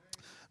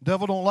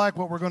Devil don't like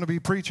what we're going to be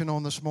preaching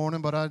on this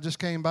morning, but I just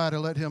came by to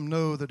let him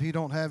know that he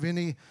don't have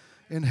any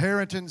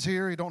inheritance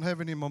here. He don't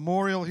have any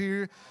memorial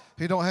here.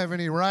 He don't have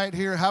any right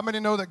here. How many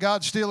know that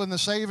God's still in the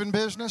saving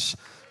business?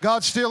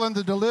 God's still in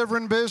the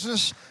delivering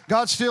business.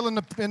 God's still in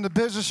the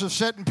business of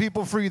setting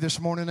people free this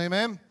morning,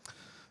 amen?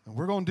 And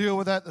we're going to deal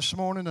with that this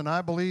morning, and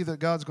I believe that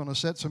God's going to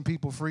set some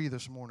people free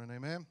this morning,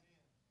 amen?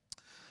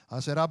 I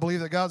said, I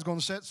believe that God's going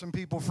to set some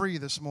people free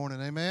this morning,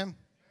 amen?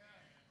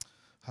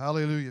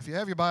 Hallelujah. If you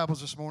have your Bibles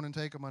this morning,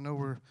 take them. I know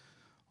we're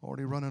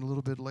already running a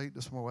little bit late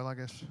this morning. Well, I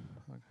guess,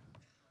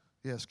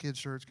 yes, kids'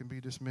 church can be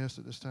dismissed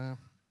at this time.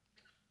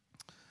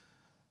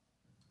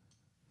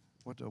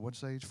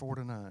 What's age? 4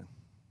 to 9.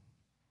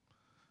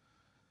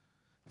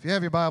 If you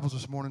have your Bibles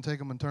this morning, take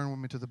them and turn with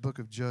me to the book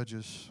of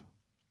Judges.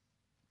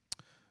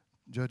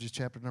 Judges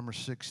chapter number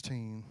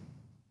 16.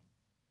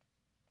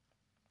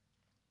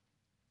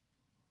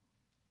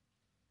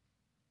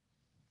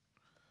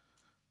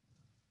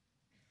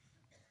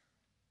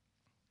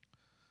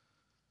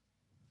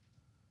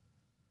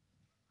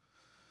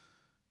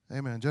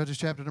 Amen. Judges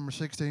chapter number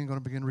 16, going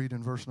to begin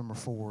reading verse number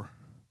 4.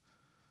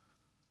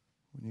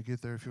 When you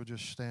get there, if you'll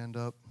just stand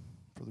up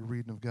for the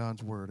reading of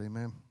God's word.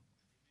 Amen.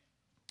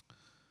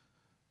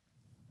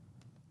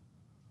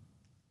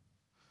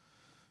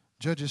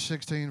 Judges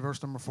 16,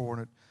 verse number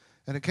 4.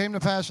 And it came to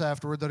pass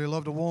afterward that he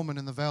loved a woman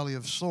in the valley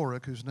of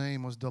Sorek, whose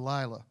name was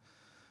Delilah.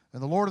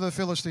 And the Lord of the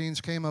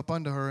Philistines came up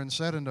unto her and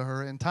said unto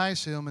her,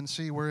 Entice him and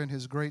see wherein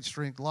his great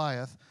strength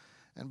lieth,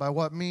 and by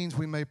what means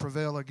we may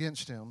prevail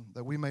against him,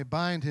 that we may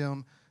bind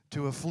him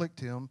to afflict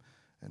him,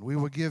 and we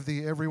will give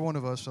thee every one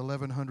of us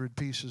 1,100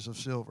 pieces of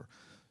silver.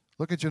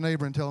 Look at your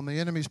neighbor and tell him the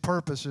enemy's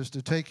purpose is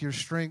to take your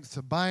strength,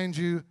 to bind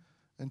you,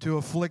 and to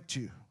afflict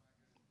you.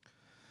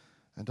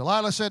 And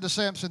Delilah said to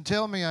Samson,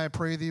 Tell me, I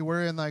pray thee,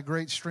 wherein thy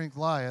great strength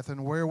lieth,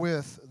 and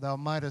wherewith thou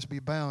mightest be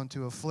bound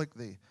to afflict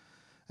thee.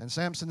 And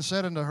Samson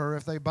said unto her,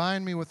 If they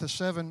bind me with the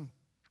 7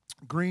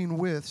 green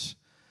withs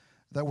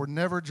that were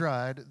never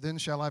dried, then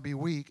shall I be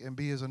weak and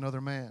be as another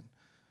man.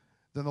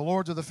 Then the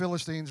lords of the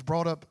Philistines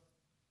brought up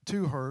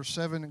to her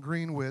 7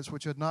 green withs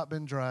which had not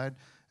been dried,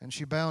 and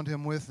she bound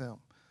him with them.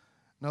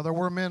 Now there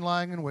were men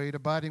lying in wait,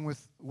 abiding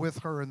with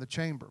her in the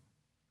chamber.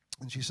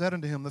 And she said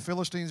unto him, The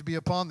Philistines be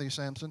upon thee,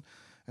 Samson.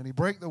 And he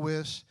brake the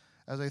withs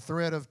as a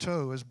thread of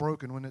tow is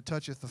broken when it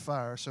toucheth the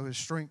fire, so his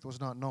strength was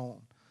not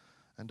known.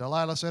 And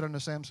Delilah said unto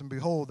Samson,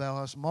 Behold, thou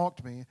hast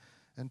mocked me,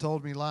 and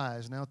told me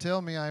lies. Now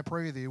tell me, I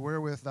pray thee,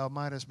 wherewith thou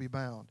mightest be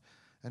bound.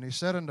 And he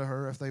said unto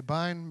her, If they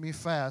bind me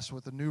fast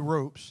with the new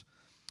ropes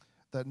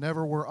that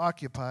never were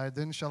occupied,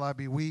 then shall I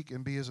be weak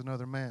and be as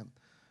another man.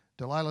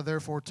 Delilah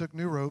therefore took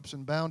new ropes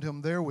and bound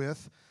him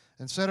therewith,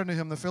 and said unto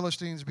him, The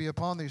Philistines be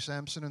upon thee,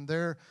 Samson. And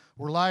there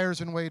were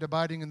liars in wait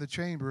abiding in the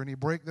chamber, and he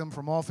brake them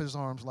from off his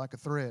arms like a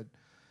thread.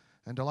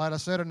 And Delilah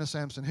said unto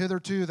Samson,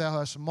 Hitherto thou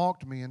hast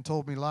mocked me and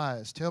told me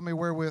lies. Tell me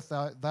wherewith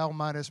thou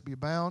mightest be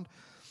bound.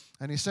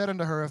 And he said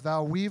unto her, If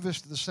thou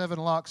weavest the 7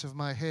 locks of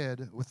my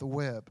head with the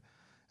web.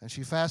 And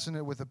she fastened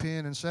it with a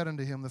pin, and said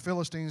unto him, The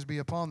Philistines be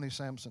upon thee,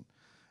 Samson.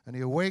 And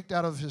he awaked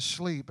out of his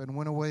sleep, and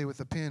went away with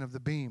the pin of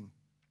the beam,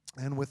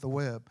 and with the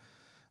web.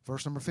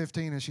 Verse number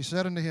 15, And she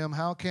said unto him,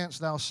 How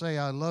canst thou say,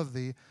 I love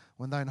thee,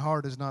 when thine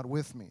heart is not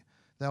with me?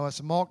 Thou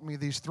hast mocked me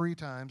these 3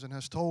 times, and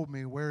hast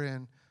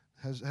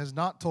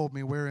not told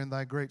me wherein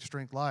thy great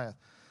strength lieth.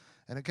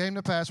 And it came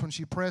to pass, when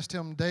she pressed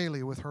him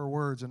daily with her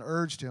words, and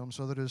urged him,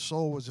 so that his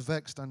soul was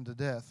vexed unto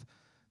death,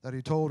 that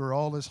he told her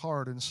all his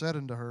heart, and said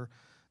unto her,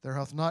 There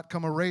hath not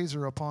come a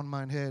razor upon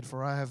mine head,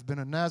 for I have been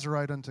a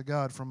Nazarite unto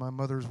God from my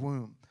mother's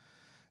womb.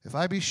 If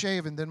I be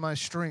shaven, then my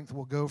strength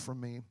will go from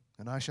me,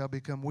 and I shall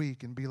become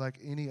weak and be like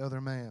any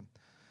other man.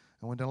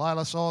 And when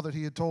Delilah saw that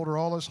he had told her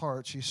all his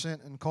heart, she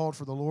sent and called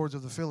for the lords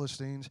of the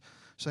Philistines,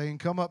 saying,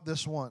 Come up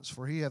this once,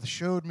 for he hath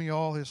showed me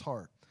all his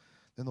heart.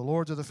 Then the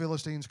lords of the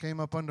Philistines came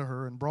up unto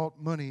her, and brought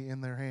money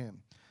in their hand.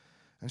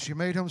 And she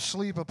made him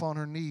sleep upon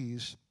her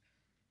knees,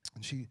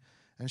 and she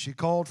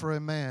called for a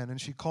man,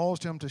 and she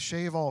caused him to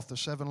shave off the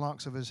 7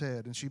 locks of his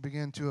head, and she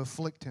began to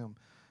afflict him,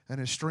 and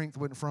his strength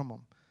went from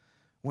him.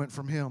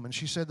 And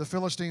she said, The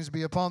Philistines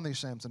be upon thee,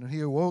 Samson. And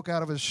he awoke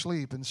out of his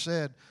sleep, and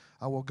said,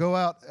 I will go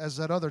out as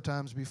at other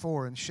times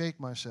before, and shake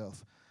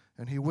myself.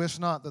 And he wist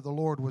not that the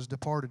Lord was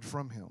departed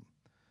from him.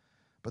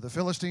 But the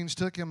Philistines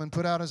took him, and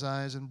put out his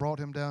eyes, and brought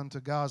him down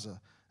to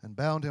Gaza, and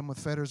bound him with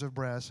fetters of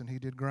brass, and he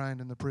did grind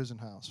in the prison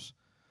house.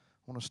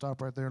 I want to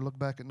stop right there and look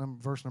back at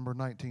verse number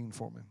 19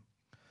 for me.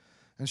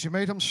 And she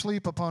made him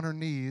sleep upon her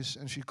knees,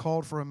 and she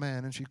called for a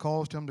man, and she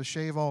caused him to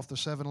shave off the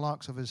 7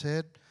 locks of his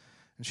head,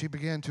 and she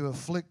began to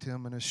afflict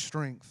him, and his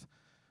strength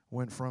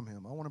went from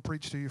him. I want to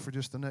preach to you for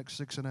just the next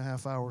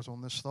 6.5 hours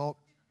on this thought.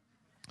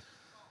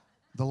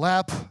 The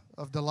lap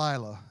of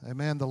Delilah.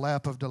 Amen, the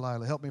lap of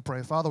Delilah. Help me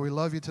pray. Father, we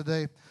love you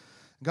today.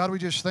 God, we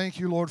just thank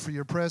you, Lord, for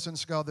your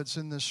presence, God, that's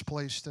in this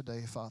place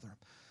today, Father.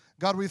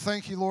 God, we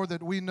thank you, Lord,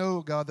 that we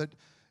know, God, that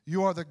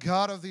you are the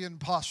God of the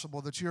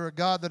impossible, that you're a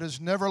God that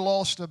has never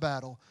lost a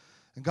battle.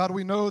 And God,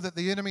 we know that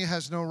the enemy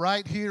has no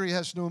right here. He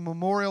has no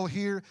memorial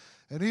here.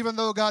 And even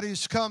though, God,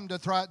 he's come to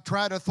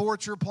try to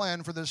thwart your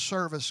plan for this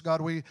service,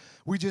 God, we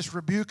just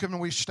rebuke him and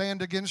we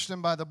stand against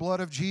him by the blood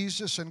of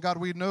Jesus. And God,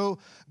 we know,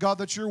 God,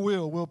 that your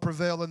will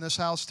prevail in this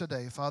house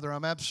today. Father,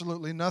 I'm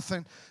absolutely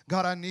nothing.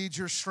 God, I need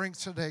your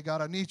strength today.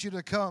 God, I need you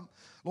to come,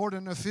 Lord,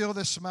 and to fill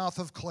this mouth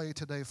of clay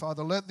today.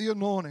 Father, let the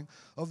anointing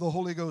of the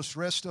Holy Ghost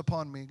rest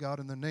upon me, God,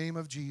 in the name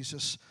of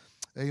Jesus.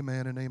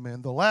 Amen and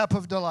amen. The lap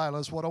of Delilah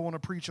is what I want to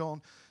preach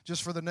on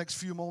just for the next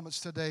few moments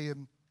today.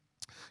 And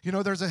you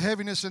know, there's a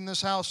heaviness in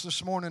this house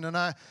this morning, and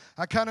I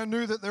kind of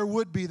knew that there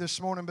would be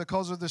this morning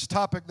because of this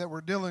topic that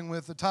we're dealing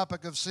with, the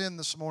topic of sin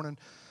this morning.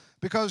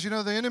 Because, you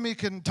know, the enemy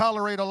can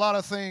tolerate a lot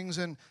of things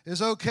and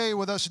is okay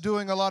with us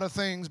doing a lot of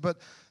things, but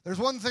there's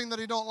one thing that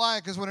he don't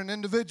like is when an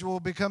individual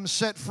becomes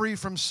set free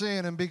from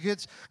sin and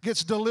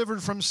gets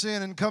delivered from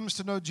sin and comes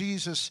to know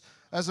Jesus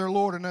as their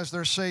Lord and as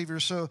their Savior.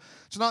 So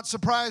it's not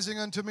surprising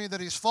unto me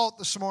that he's fought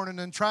this morning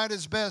and tried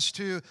his best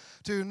to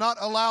not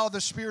allow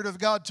the Spirit of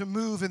God to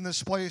move in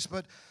this place.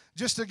 But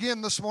just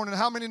again this morning,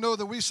 how many know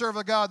that we serve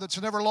a God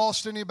that's never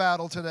lost any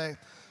battle today?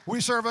 We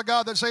serve a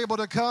God that's able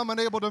to come and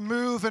able to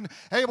move and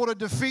able to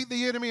defeat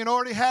the enemy and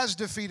already has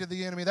defeated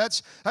the enemy.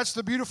 That's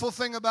the beautiful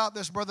thing about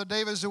this, Brother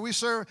David, is that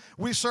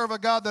we serve a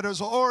God that has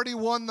already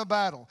won the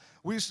battle.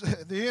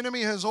 The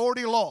enemy has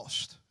already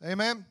lost.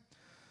 Amen?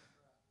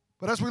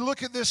 But as we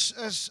look at this,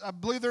 as I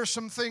believe there's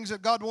some things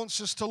that God wants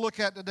us to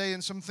look at today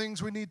and some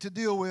things we need to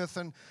deal with.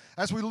 And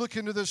as we look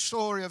into this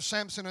story of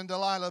Samson and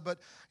Delilah, but,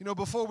 you know,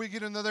 before we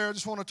get into there, I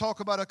just want to talk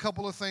about a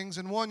couple of things.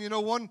 And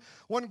one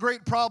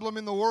great problem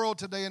in the world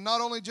today, and not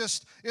only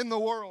just in the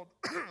world,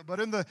 but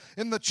in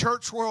the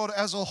church world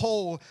as a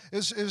whole,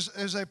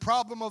 is a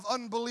problem of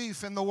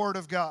unbelief in the Word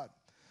of God.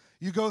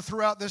 You go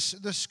throughout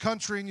this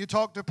country and you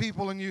talk to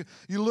people and you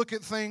look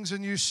at things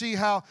and you see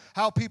how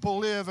people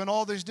live and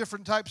all these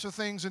different types of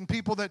things and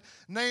people that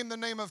name the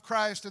name of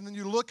Christ, and then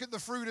you look at the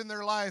fruit in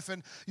their life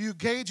and you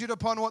gauge it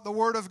upon what the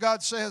Word of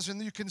God says,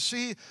 and you can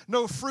see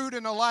no fruit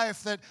in a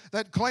life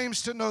that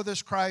claims to know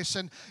this Christ.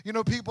 And, you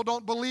know, people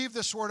don't believe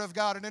this Word of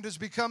God, and it has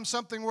become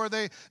something where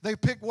they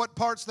pick what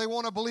parts they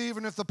want to believe,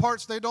 and if the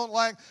parts they don't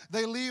like,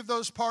 they leave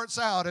those parts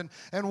out.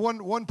 And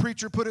one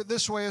preacher put it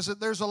this way, is that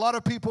there's a lot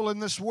of people in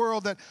this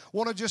world that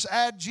want to just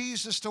add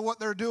Jesus to what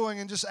they're doing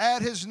and just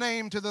add his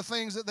name to the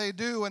things that they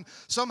do, and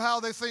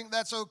somehow they think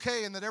that's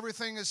okay and that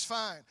everything is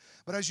fine.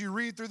 But as you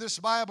read through this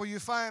Bible, you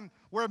find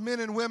where men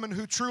and women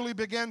who truly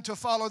began to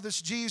follow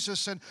this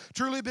Jesus and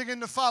truly begin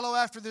to follow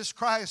after this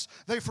Christ,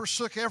 they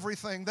forsook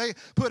everything. They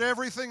put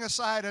everything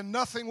aside, and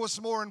nothing was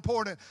more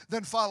important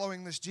than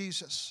following this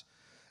Jesus.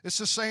 It's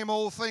the same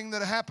old thing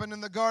that happened in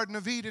the Garden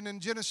of Eden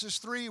in Genesis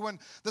 3 when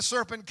the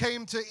serpent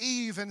came to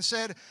Eve and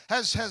said,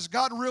 has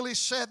God really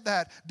said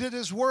that? Did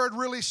his word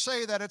really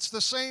say that? It's the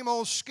same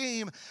old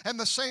scheme and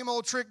the same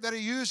old trick that he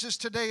uses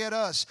today at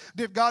us.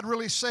 Did God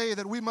really say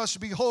that we must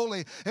be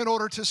holy in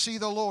order to see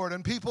the Lord?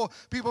 And people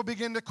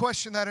begin to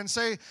question that and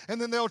say, and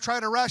then they'll try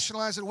to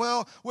rationalize it.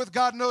 Well, with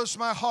God knows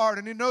my heart,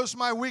 and he knows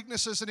my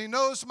weaknesses, and he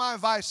knows my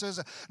vices.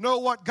 No,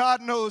 what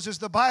God knows is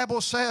the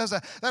Bible says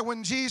that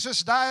when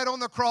Jesus died on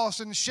the cross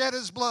and shed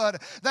his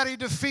blood, that he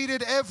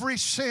defeated every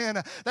sin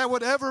that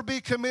would ever be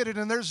committed,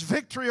 and there's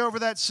victory over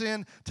that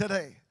sin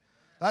today.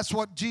 That's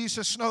what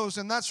Jesus knows,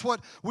 and that's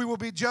what we will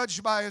be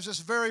judged by, is this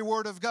very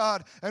Word of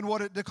God and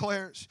what it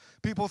declares.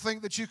 People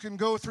think that you can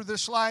go through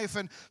this life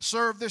and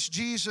serve this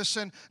Jesus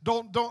and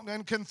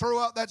and can throw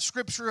out that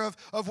scripture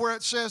of where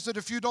it says that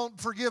if you don't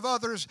forgive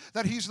others,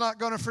 that he's not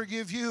going to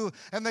forgive you.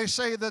 And they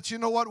say that, you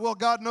know what, well,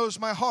 God knows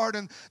my heart,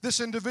 and this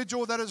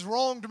individual that has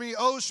wronged me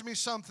owes me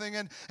something,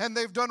 and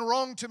they've done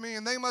wrong to me,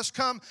 and they must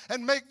come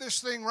and make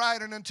this thing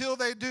right. And until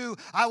they do,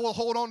 I will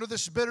hold on to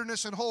this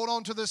bitterness and hold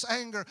on to this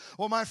anger.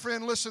 Well, my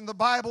friend, listen, the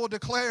Bible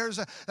declares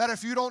that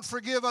if you don't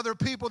forgive other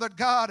people, that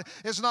God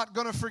is not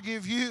going to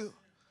forgive you.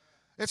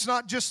 It's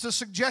not just a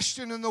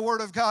suggestion in the Word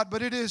of God,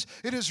 but it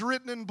is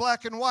written in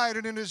black and white,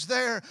 and it is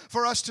there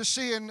for us to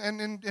see, and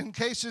in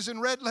cases in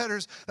red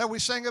letters that we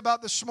sang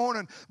about this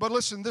morning. But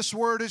listen, this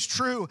Word is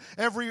true.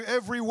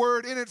 Every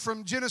word in it,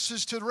 from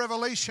Genesis to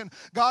Revelation,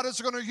 God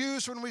is going to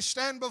use when we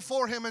stand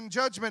before him in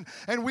judgment.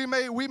 And we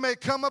may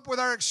come up with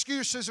our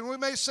excuses, and we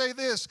may say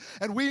this,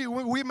 and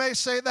we may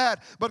say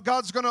that, but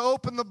God's going to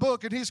open the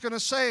book, and he's going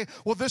to say,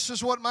 well, this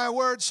is what my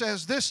Word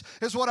says. This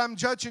is what I'm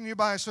judging you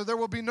by. So there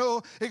will be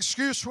no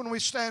excuse when we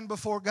stand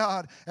before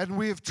God and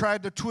we have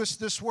tried to twist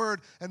this word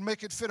and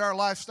make it fit our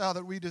lifestyle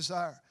that we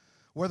desire.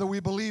 Whether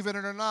we believe in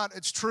it or not,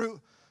 it's true.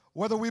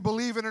 Whether we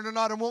believe in it or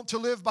not and want to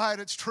live by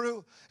it, it's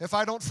true. If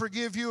I don't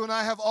forgive you and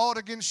I have aught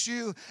against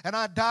you and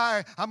I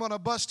die, I'm going to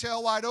bust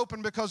hell wide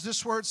open, because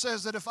this word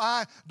says that if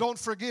I don't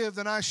forgive,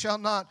 then I shall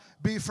not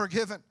be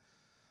forgiven.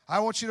 I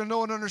want you to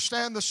know and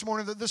understand this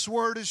morning that this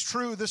word is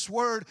true. This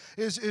word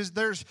is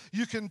there's,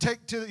 you can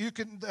take to, you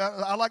can,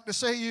 I like to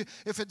say,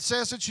 if it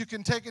says it, you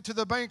can take it to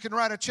the bank and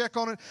write a check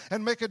on it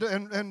and make it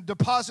and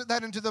deposit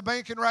that into the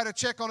bank and write a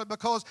check on it,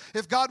 because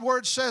if God's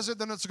word says it,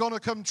 then it's going to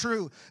come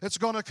true. It's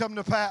going to come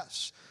to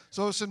pass.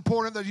 So it's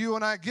important that you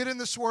and I get in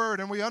this word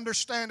and we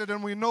understand it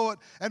and we know it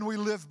and we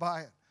live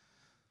by it.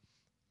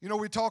 You know,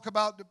 we talk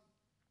about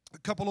a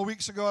couple of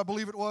weeks ago, I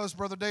believe it was,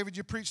 Brother David,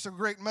 you preached a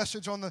great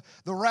message on the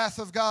wrath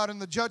of God and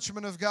the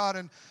judgment of God.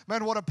 And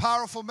man, what a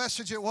powerful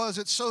message it was.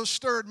 It so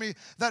stirred me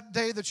that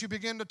day that you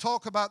began to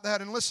talk about that.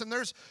 And listen,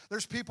 there's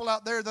people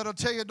out there that'll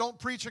tell you don't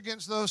preach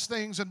against those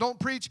things and don't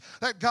preach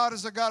that God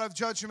is a God of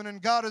judgment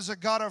and God is a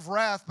God of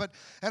wrath.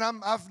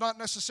 I've not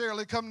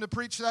necessarily come to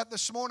preach that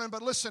this morning,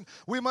 but listen,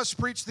 we must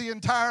preach the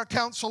entire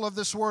counsel of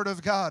this word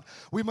of God.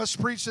 We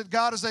must preach that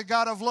God is a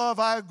God of love.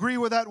 I agree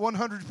with that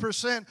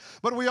 100%.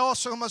 But we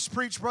also must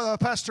preach,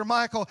 Pastor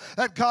Michael,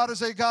 that God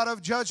is a God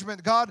of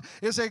judgment. God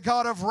is a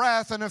God of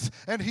wrath,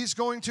 and He's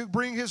going to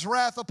bring His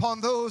wrath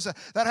upon those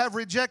that have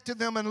rejected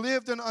them and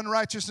lived in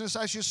unrighteousness,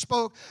 as you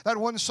spoke that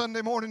one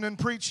Sunday morning and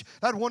preached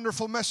that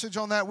wonderful message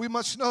on that. We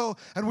must know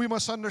and we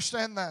must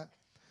understand that.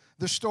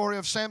 The story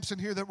of Samson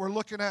here that we're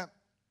looking at,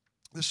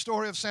 the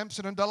story of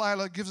Samson and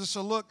Delilah, gives us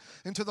a look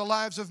into the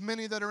lives of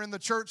many that are in the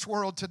church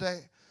world today.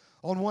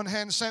 On one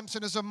hand,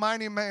 Samson is a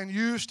mighty man,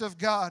 used of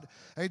God,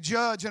 a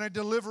judge and a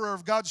deliverer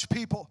of God's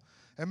people.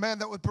 A man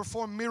that would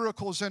perform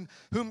miracles and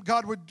whom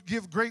God would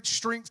give great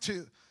strength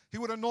to. He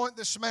would anoint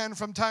this man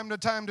from time to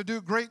time to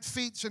do great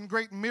feats and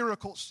great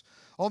miracles.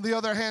 On the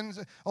other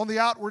hand, on the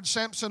outward,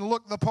 Samson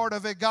looked the part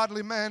of a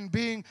godly man,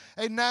 being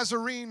a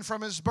Nazarene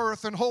from his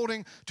birth and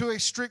holding to a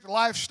strict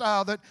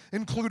lifestyle that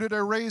included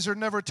a razor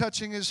never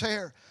touching his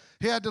hair.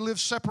 He had to live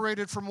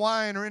separated from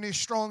wine or any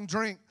strong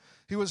drink.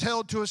 He was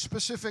held to a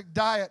specific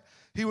diet.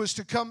 He was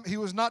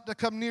not to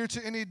come near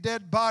to any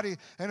dead body.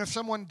 And if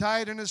someone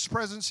died in his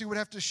presence, he would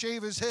have to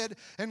shave his head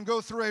and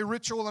go through a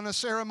ritual and a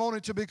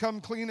ceremony to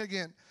become clean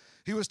again.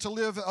 He was to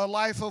live a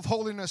life of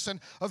holiness, and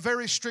a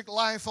very strict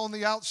life on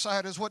the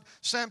outside is what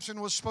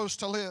Samson was supposed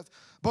to live.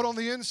 But on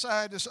the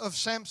inside of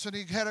Samson,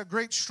 he had a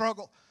great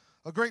struggle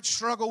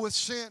with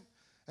sin.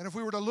 And if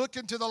we were to look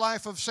into the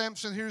life of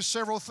Samson, here's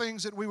several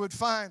things that we would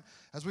find.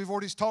 As we've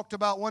already talked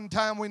about one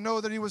time, we know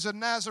that he was a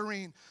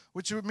Nazarene,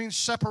 which means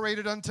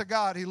separated unto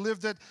God. He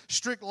lived that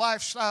strict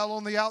lifestyle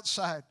on the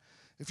outside.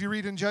 If you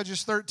read in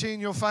Judges 13,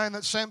 you'll find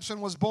that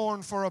Samson was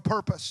born for a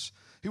purpose.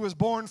 He was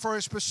born for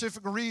a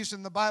specific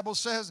reason. The Bible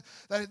says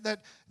that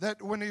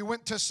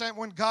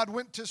when God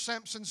went to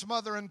Samson's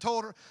mother and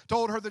told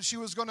her that she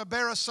was going to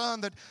bear a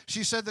son, that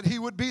she said that he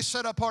would be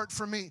set apart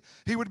for me.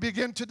 He would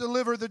begin to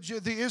deliver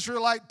the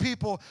Israelite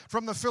people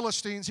from the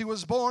Philistines. He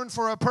was born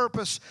for a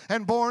purpose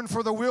and born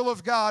for the will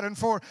of God and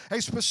for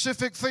a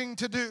specific thing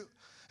to do.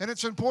 And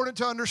it's important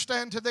to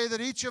understand today that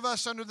each of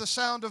us under the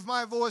sound of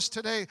my voice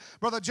today,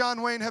 Brother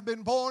John Wayne, have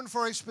been born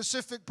for a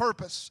specific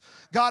purpose.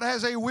 God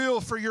has a will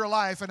for your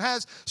life and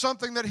has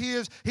something that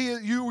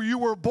you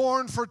were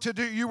born to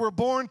do. You were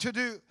born to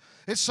do.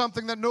 It's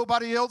something that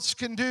nobody else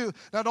can do.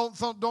 Now,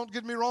 don't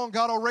get me wrong.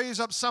 God will raise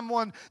up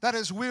someone that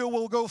His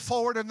will go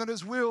forward and that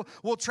His will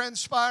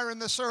transpire in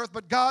this earth.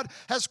 But God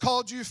has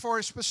called you for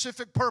a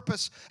specific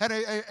purpose and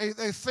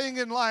a thing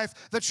in life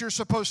that you're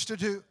supposed to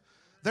do.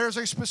 There's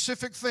a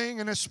specific thing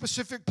and a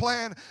specific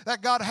plan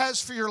that God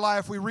has for your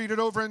life. We read it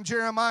over in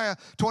Jeremiah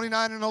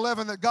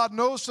 29:11 that God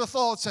knows the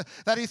thoughts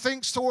that He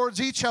thinks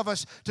towards each of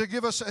us to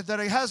give us,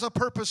 that He has a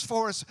purpose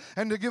for us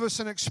and to give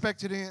us an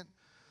expected end.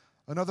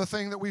 Another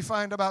thing that we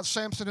find about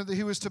Samson is that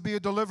he was to be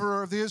a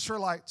deliverer of the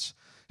Israelites.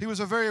 He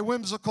was a very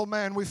whimsical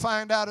man. We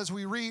find out as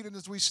we read and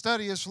as we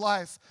study his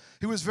life,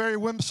 he was very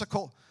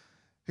whimsical.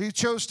 He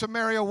chose to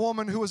marry a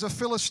woman who was a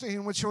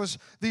Philistine, which was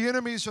the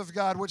enemies of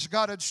God, which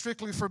God had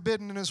strictly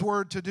forbidden in His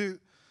word to do.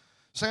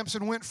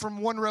 Samson went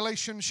from one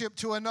relationship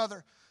to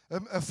another,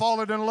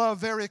 fallen in love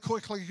very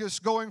quickly,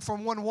 just going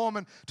from one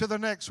woman to the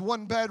next,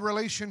 one bad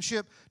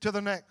relationship to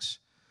the next.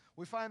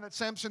 We find that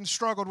Samson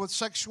struggled with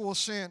sexual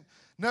sin,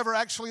 never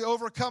actually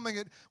overcoming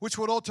it, which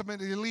would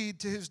ultimately lead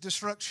to his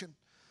destruction.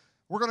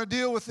 We're going to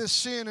deal with this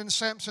sin in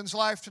Samson's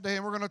life today,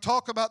 and we're going to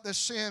talk about this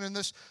sin and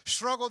this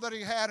struggle that he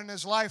had in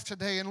his life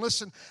today. And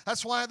listen,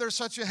 that's why there's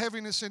such a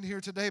heaviness in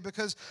here today,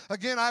 because,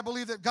 again, I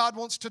believe that God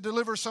wants to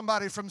deliver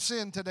somebody from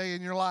sin today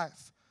in your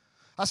life.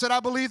 I said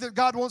I believe that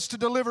God wants to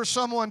deliver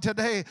someone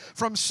today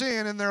from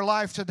sin in their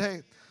life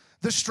today.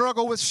 The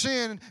struggle with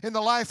sin in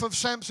the life of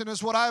Samson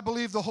is what I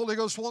believe the Holy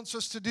Ghost wants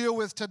us to deal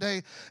with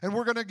today. And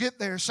we're going to get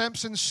there.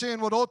 Samson's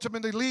sin would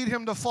ultimately lead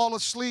him to fall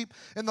asleep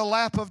in the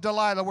lap of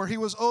Delilah, where he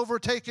was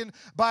overtaken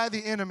by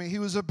the enemy. He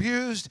was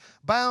abused,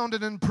 bound,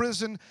 and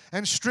imprisoned,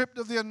 and stripped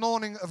of the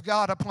anointing of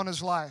God upon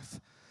his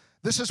life.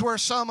 This is where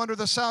some under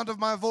the sound of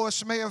my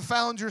voice may have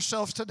found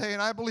yourselves today.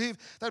 And I believe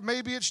that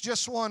maybe it's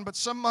just one, but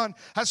someone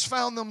has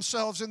found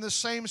themselves in the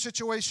same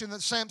situation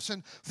that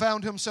Samson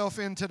found himself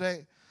in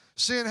today.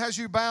 Sin has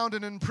you bound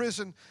and in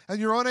prison, and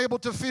you're unable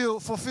to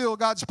fulfill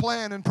God's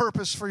plan and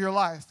purpose for your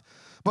life.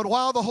 But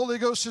while the Holy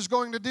Ghost is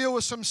going to deal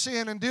with some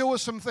sin and deal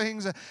with some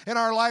things in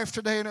our life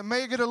today, and it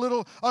may get a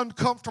little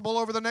uncomfortable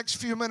over the next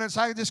few minutes,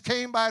 I just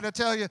came by to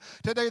tell you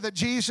today that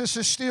Jesus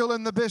is still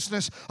in the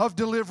business of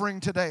delivering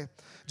today.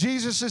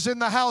 Jesus is in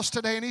the house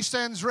today, and He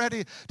stands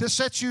ready to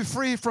set you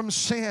free from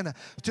sin,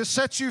 to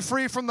set you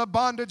free from the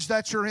bondage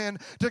that you're in,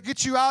 to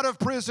get you out of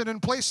prison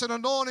and place an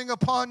anointing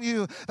upon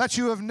you that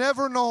you have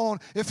never known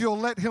if you'll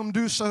let Him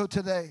do so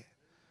today.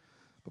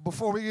 But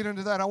before we get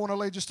into that, I want to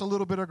lay just a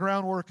little bit of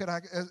groundwork,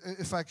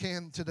 if I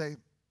can, today.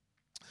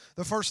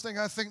 The first thing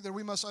I think that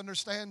we must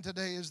understand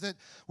today is that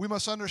we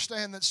must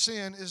understand that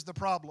sin is the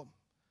problem.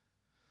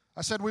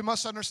 I said we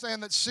must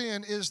understand that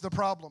sin is the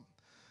problem.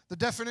 The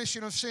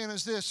definition of sin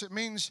is this: it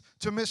means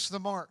to miss the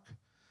mark.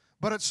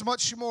 But it's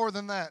much more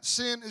than that.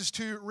 Sin is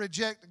to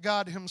reject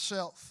God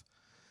Himself.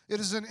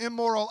 It is an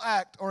immoral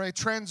act or a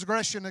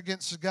transgression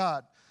against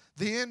God.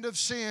 The end of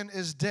sin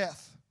is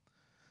death.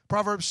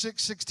 Proverbs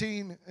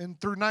 6:16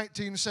 and through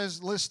 19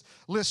 says, list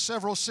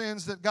several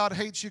sins that God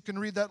hates. You can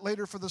read that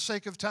later for the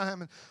sake of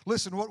time. And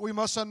listen, what we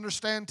must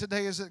understand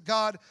today is that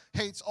God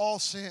hates all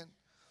sin.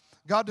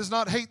 God does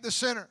not hate the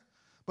sinner,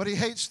 but He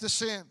hates the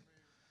sin.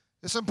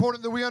 It's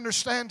important that we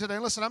understand today.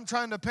 Listen, I'm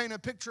trying to paint a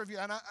picture of you,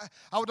 and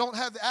I don't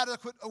have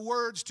adequate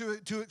words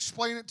to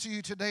explain it to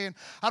you today. And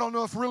I don't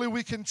know if really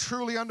we can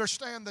truly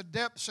understand the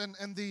depths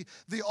and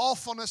the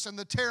awfulness and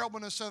the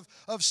terribleness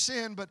of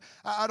sin, but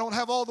I don't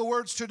have all the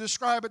words to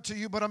describe it to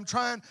you, but I'm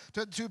trying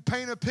to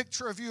paint a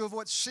picture of you of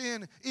what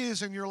sin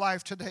is in your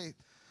life today.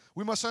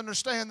 We must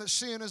understand that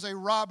sin is a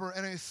robber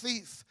and a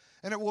thief,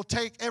 and it will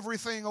take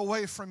everything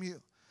away from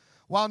you.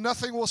 While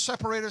nothing will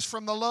separate us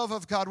from the love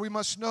of God, we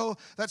must know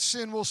that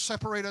sin will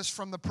separate us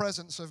from the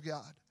presence of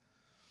God.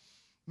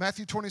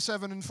 Matthew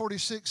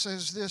 27:46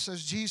 says this: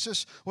 as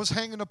Jesus was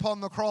hanging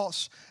upon the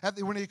cross,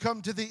 when He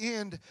come to the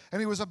end and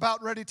He was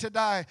about ready to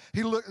die,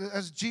 He looked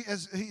as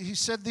He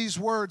said these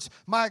words,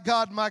 my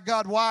God,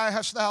 why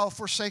hast Thou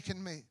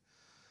forsaken me?"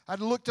 I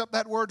looked up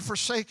that word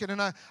forsaken,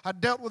 and I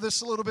dealt with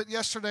this a little bit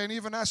yesterday, and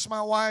even asked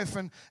my wife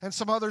and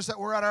some others that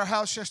were at our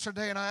house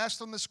yesterday, and I asked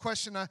them this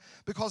question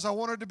because I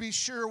wanted to be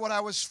sure what I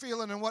was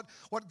feeling and what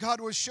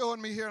God was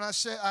showing me here. And I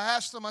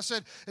asked them,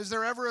 is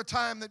there ever a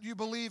time that you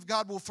believe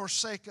God will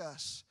forsake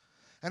us?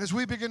 And as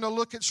we begin to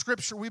look at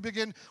Scripture, we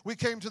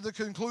came to the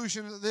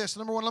conclusion of this.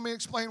 Number one, let me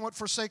explain what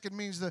forsaken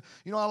means.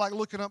 I like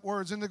looking up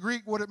words. In the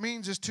Greek, what it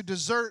means is to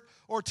desert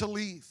or to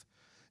leave.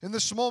 In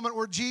this moment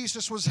where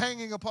Jesus was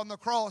hanging upon the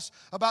cross,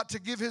 about to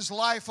give His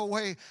life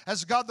away,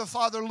 as God the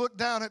Father looked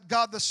down at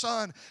God the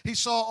Son, He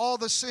saw all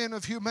the sin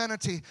of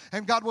humanity,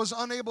 and God was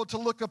unable to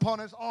look upon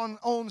His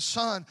own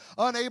Son,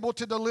 unable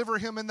to deliver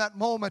Him in that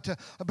moment,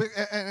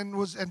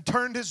 and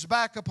turned His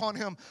back upon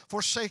Him,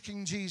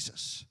 forsaking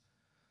Jesus.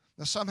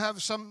 Now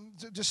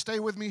just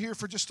stay with me here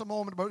for just a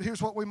moment, but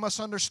here's what we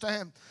must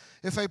understand.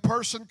 If a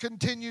person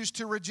continues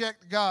to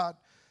reject God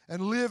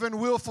and live in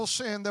willful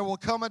sin, there will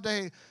come a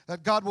day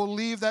that God will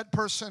leave that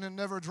person and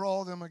never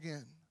draw them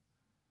again.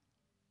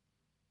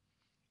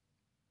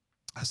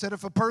 I said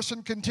if a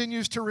person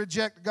continues to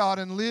reject God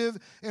and live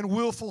in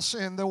willful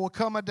sin, there will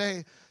come a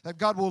day that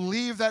God will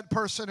leave that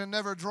person and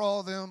never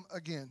draw them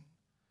again.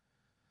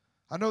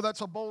 I know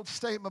that's a bold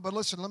statement, but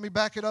listen, let me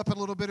back it up a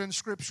little bit in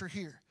Scripture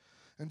here.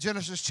 In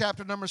Genesis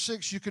chapter number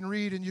 6, you can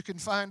read and you can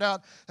find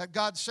out that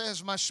God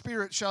says, my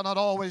spirit shall not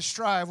always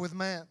strive with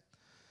man.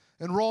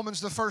 In Romans,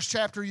 the first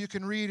chapter, you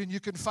can read and you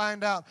can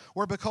find out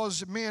where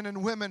because men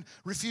and women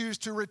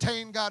refused to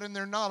retain God in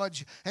their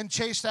knowledge and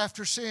chased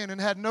after sin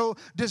and had no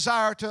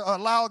desire to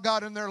allow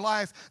God in their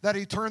life, that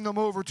He turned them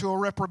over to a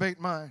reprobate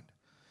mind.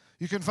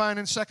 You can find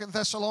in 2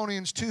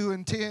 Thessalonians 2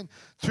 and 10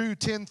 through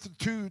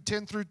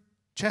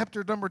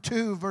chapter number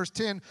 2, verse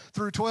 10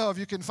 through 12,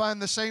 you can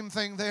find the same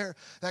thing there,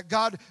 that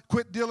God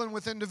quit dealing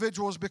with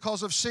individuals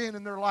because of sin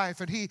in their life,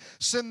 and He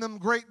sent them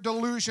great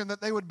delusion that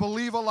they would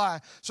believe a lie.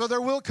 So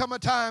there will come a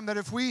time that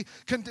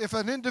if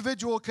an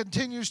individual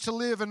continues to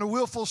live in a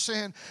willful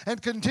sin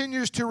and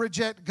continues to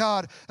reject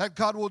God, that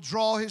God will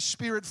draw His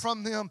Spirit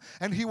from them,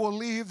 and He will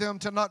leave them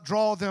to not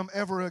draw them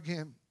ever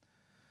again.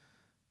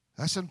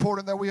 That's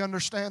important that we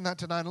understand that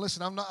tonight. And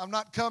listen, I'm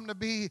not come to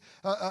be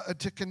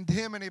to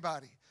condemn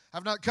anybody.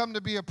 I've not come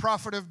to be a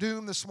prophet of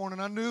doom this morning.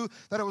 I knew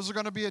that it was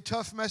going to be a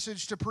tough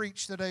message to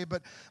preach today,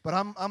 but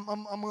I'm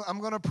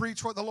going to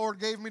preach what the Lord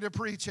gave me to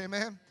preach.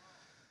 Amen.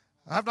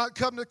 I've not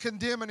come to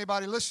condemn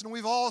anybody. Listen,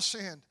 we've all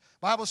sinned.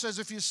 Bible says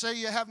if you say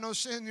you have no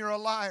sin, you're a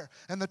liar,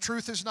 and the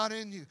truth is not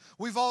in you.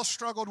 We've all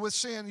struggled with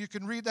sin. You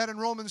can read that in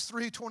Romans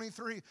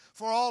 3:23.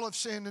 For all have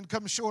sinned and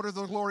come short of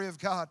the glory of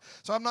God.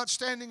 So I'm not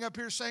standing up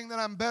here saying that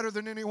I'm better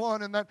than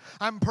anyone and that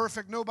I'm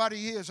perfect.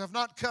 Nobody is. I've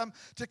not come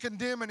to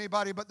condemn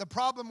anybody. But the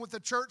problem with the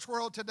church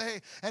world today,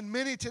 and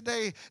many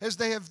today, is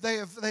they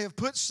have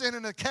put sin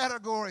in a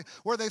category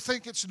where they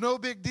think it's no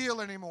big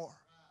deal anymore.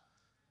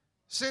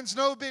 Sin's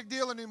no big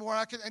deal anymore.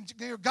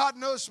 God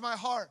knows my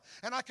heart,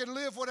 and I can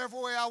live whatever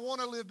way I want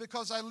to live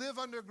because I live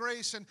under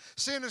grace, and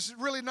sin is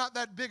really not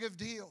that big of a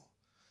deal.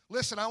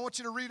 Listen, I want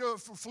you to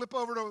flip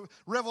over to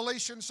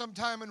Revelation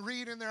sometime and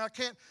read in there. I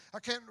can't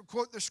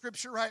quote the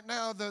scripture right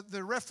now,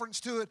 the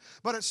reference to it,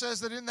 but it says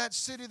that in that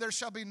city there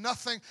shall be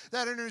nothing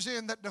that enters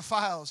in that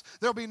defiles.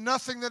 There'll be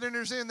nothing that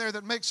enters in there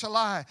that makes a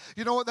lie.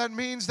 You know what that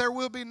means? There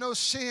will be no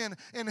sin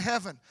in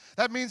heaven.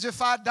 That means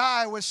if I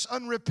die with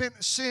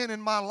unrepentant sin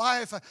in my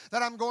life,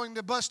 that I'm going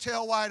to bust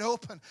hell wide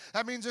open.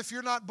 That means if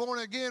you're not born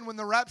again when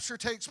the rapture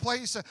takes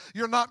place,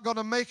 you're not going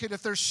to make it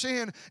if there's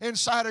sin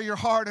inside of your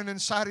heart and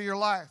inside of your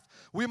life.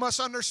 We must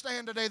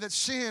understand today that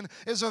sin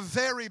is a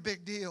very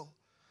big deal.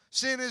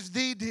 Sin is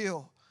the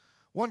deal.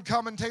 One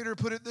commentator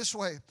put it this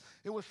way: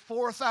 it was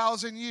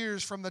 4,000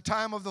 years from the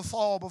time of the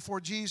fall before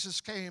Jesus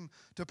came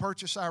to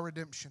purchase our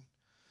redemption.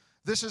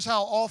 This is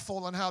how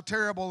awful and how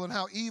terrible and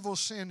how evil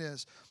sin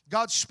is.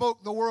 God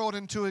spoke the world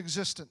into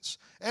existence.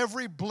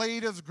 Every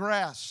blade of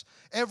grass,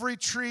 every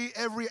tree,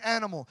 every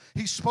animal,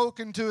 He spoke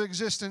into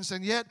existence,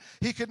 and yet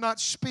He could not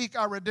speak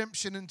our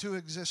redemption into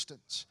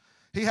existence.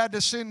 He had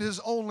to send His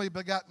only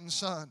begotten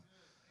Son.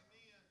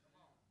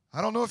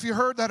 I don't know if you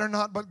heard that or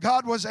not, but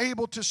God was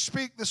able to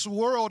speak this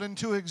world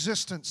into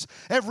existence.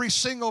 Every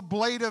single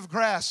blade of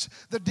grass,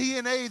 the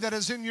DNA that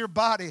is in your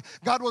body,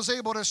 God was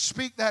able to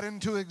speak that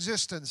into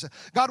existence.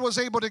 God was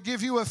able to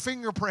give you a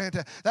fingerprint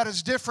that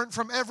is different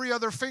from every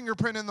other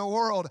fingerprint in the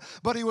world,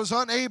 but He was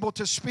unable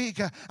to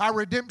speak our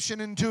redemption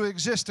into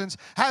existence,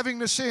 having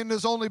to send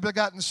His only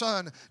begotten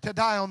Son to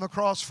die on the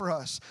cross for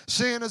us.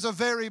 Sin is a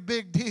very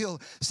big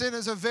deal. Sin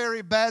is a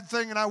very bad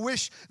thing, and I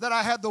wish that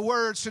I had the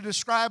words to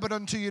describe it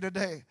unto you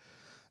today.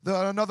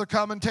 Another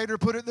commentator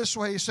put it this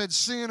way. He said,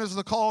 sin is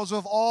the cause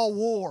of all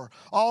war,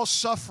 all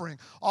suffering,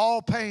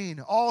 all pain,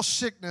 all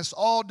sickness,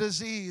 all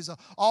disease,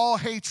 all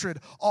hatred,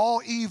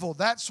 all evil.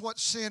 That's what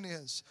sin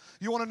is.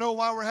 You want to know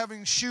why we're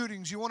having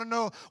shootings? You want to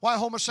know why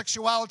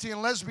homosexuality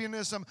and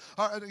lesbianism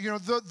are,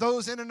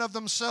 those in and of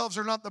themselves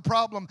are not the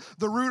problem.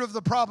 The root of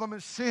the problem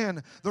is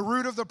sin. The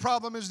root of the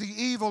problem is the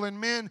evil in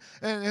men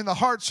and in the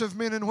hearts of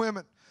men and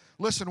women.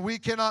 Listen, we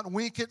cannot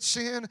wink at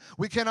sin.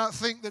 We cannot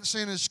think that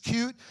sin is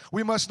cute.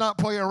 We must not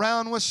play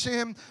around with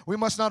sin. We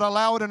must not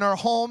allow it in our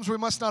homes. We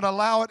must not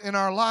allow it in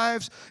our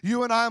lives.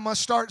 You and I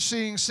must start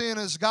seeing sin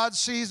as God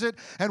sees it,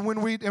 and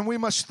we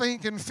must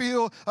think and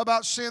feel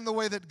about sin the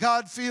way that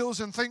God feels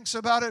and thinks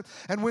about it.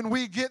 And when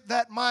we get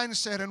that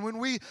mindset, and when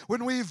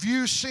we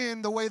view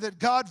sin the way that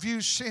God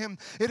views sin,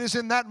 it is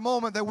in that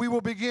moment that we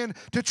will begin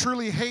to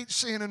truly hate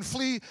sin and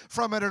flee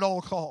from it at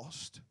all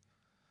cost.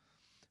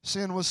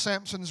 Sin was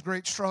Samson's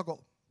great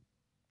struggle.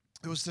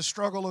 It was the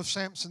struggle of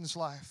Samson's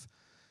life.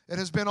 It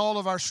has been all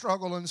of our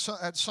struggle, and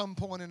at some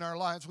point in our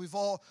lives, we've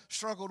all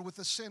struggled with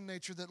the sin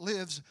nature that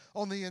lives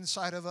on the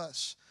inside of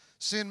us.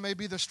 Sin may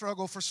be the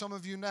struggle for some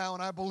of you now,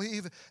 and I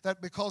believe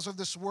that because of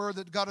this word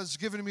that God has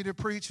given me to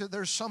preach, that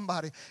there's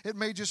somebody. It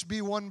may just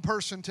be one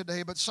person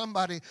today, but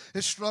somebody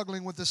is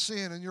struggling with the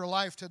sin in your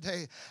life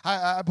today.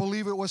 I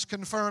believe it was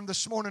confirmed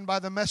this morning by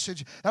the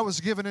message that was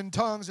given in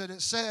tongues, that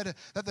it said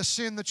that the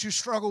sin that you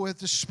struggle with,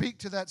 to speak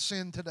to that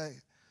sin today.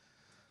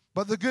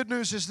 But the good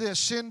news is this: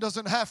 sin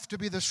doesn't have to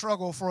be the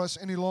struggle for us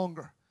any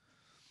longer.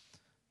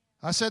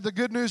 I said the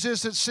good news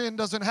is that sin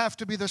doesn't have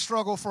to be the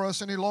struggle for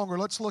us any longer.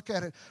 Let's look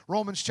at it.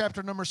 Romans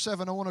chapter number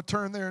 7. I want to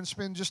turn there and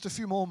spend just a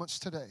few moments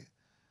today.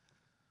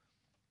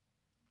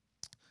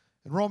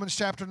 In Romans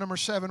chapter number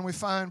 7, we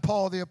find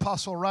Paul the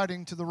apostle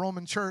writing to the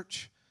Roman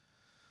church.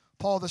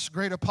 Paul, this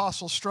great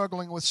apostle,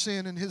 struggling with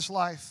sin in his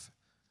life.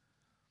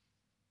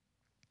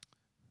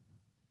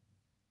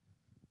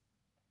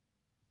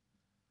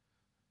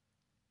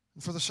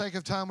 And for the sake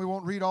of time, we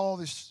won't read all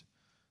this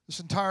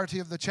entirety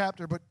of the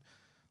chapter, but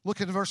look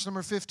at verse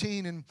number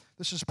 15, and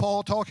this is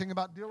Paul talking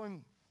about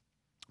dealing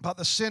about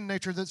the sin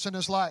nature that's in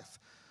his life.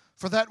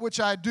 For that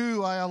which I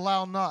do, I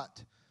allow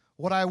not.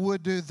 What I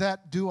would do,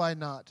 that do I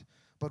not.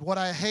 But what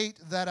I hate,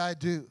 that I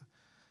do.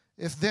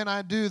 If then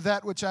I do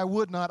that which I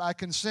would not, I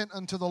consent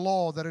unto the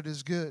law that it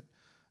is good.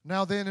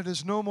 Now then it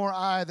is no more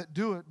I that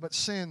do it, but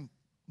sin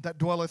that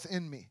dwelleth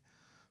in me.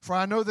 For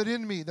I know that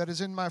in me, that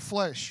is in my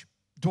flesh,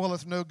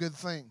 dwelleth no good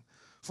thing.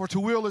 For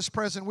to will is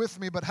present with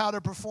me, but how to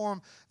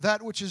perform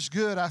that which is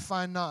good I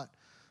find not.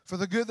 For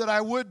the good that I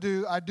would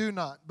do, I do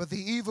not. But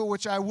the evil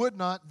which I would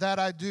not, that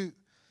I do.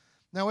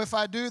 Now if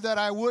I do that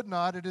I would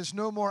not, it is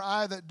no more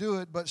I that do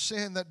it, but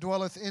sin that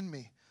dwelleth in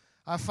me.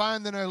 I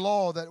find in a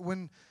law that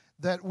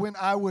when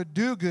I would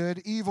do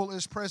good, evil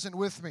is present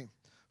with me.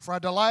 For I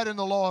delight in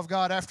the law of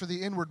God after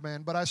the inward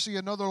man, but I see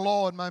another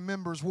law in my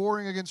members,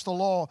 warring against the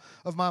law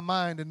of my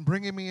mind, and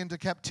bringing me into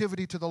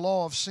captivity to the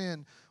law of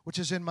sin, which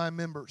is in my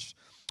members.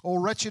 O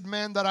wretched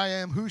man that I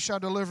am, who shall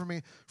deliver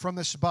me from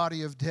this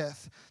body of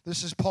death?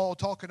 This is Paul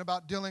talking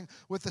about dealing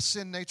with the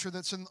sin nature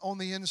that's on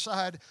the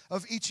inside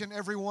of each and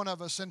every one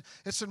of us. And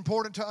it's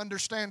important to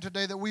understand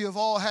today that we have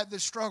all had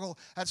this struggle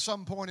at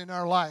some point in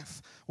our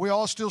life. We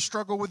all still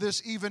struggle with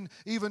this even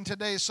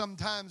today.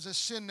 Sometimes this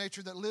sin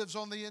nature that lives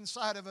on the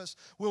inside of us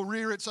will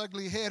rear its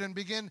ugly head and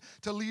begin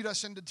to lead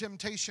us into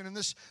temptation. And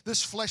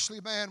this fleshly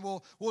man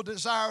will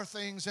desire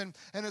things. And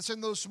it's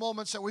in those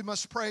moments that we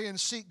must pray and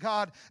seek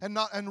God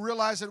and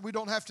realize that we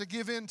don't have to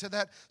give in to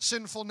that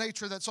sinful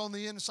nature that's on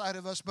the inside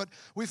of us. But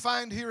we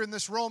find here in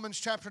this Romans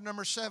chapter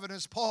number 7,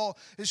 as Paul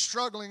is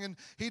struggling and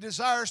he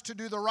desires to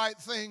do the right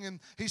thing. And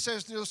he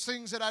says, those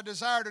things that I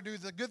desire to do,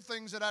 the good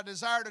things that I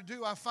desire to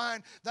do, I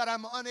find that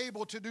I'm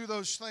unable to do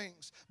those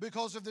things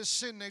because of this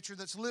sin nature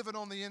that's living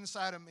on the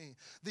inside of me.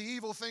 The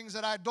evil things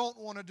that I don't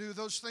want to do,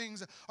 those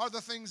things are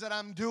the things that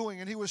I'm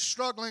doing. And he was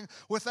struggling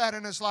with that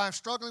in his life,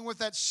 struggling with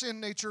that sin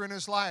nature in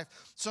his life.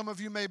 Some of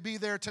you may be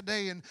there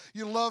today and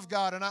you love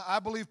God. And I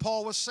believe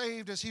Paul was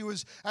saved as he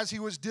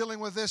was dealing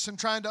with this and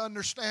trying to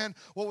understand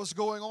what was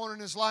going on in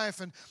his life.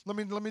 And let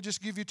me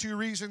just give you two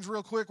reasons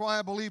real quick why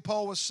I believe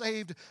Paul was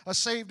saved, a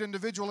saved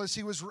individual, as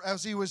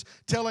he was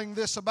telling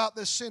this about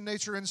this sin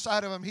nature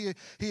inside of him.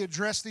 He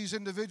addressed these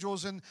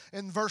individuals in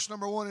verse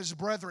number 1 as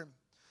brethren.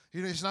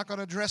 He's not going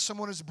to address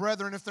someone as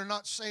brethren if they're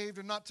not saved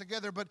and not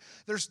together. But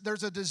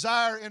there's a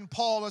desire in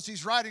Paul as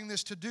he's writing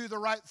this to do the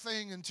right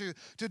thing and to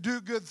do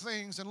good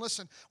things. And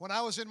listen, when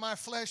I was in my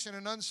flesh and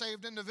an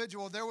unsaved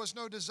individual, there was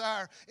no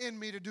desire in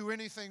me to do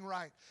anything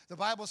right. The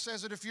Bible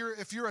says that if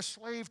you're a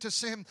slave to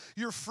sin,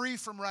 you're free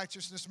from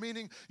righteousness,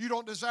 meaning you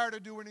don't desire to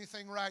do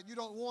anything right. You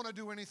don't want to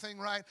do anything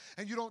right,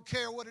 and you don't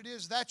care what it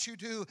is that you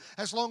do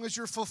as long as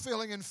you're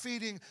fulfilling and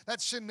feeding that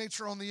sin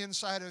nature on the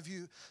inside of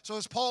you. So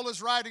as Paul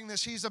is writing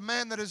this, he's a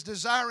man that is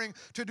desiring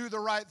to do the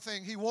right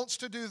thing. He wants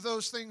to do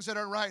those things that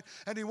are right,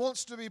 and he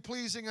wants to be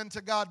pleasing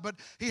unto God, but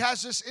he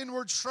has this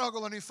inward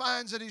struggle, and he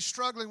finds that he's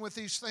struggling with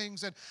these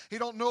things, and he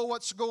don't know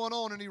what's going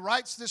on, and he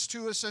writes this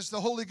to us as the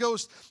Holy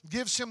Ghost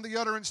gives him the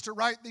utterance to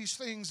write these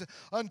things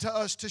unto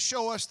us to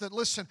show us that,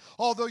 listen,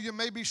 although you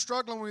may be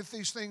struggling with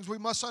these things, we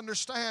must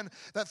understand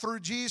that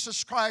through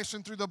Jesus Christ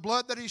and through the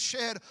blood that he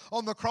shed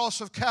on the cross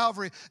of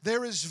Calvary,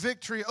 there is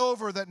victory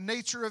over that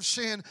nature of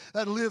sin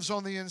that lives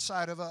on the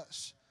inside of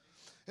us.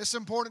 It's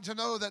important to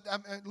know that,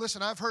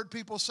 listen, I've heard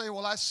people say,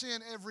 well, I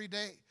sin every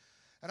day.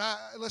 And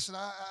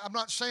I'm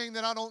not saying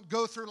that I don't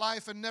go through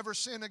life and never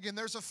sin again.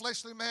 There's a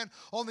fleshly man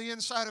on the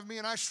inside of me,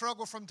 and I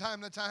struggle from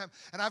time to time,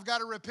 and I've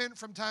got to repent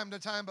from time to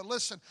time. But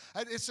listen,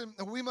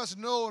 we must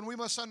know and we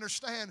must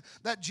understand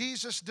that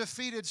Jesus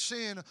defeated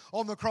sin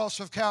on the cross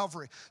of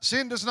Calvary.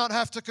 Sin does not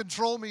have to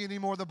control me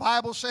anymore. The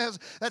Bible says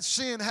that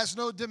sin has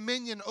no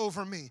dominion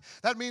over me.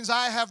 That means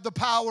I have the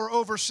power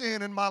over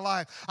sin in my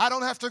life. I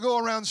don't have to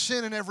go around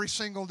sinning every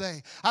single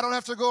day. I don't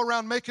have to go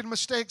around making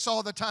mistakes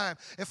all the time.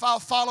 If I'll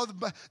follow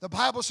the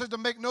Bible says to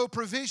make no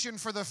provision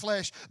for the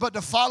flesh, but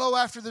to follow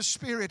after the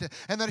Spirit,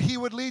 and that he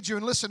would lead you.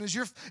 And listen,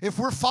 if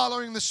we're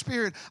following the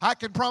Spirit, I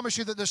can promise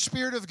you that the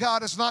Spirit of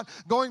God is not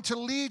going to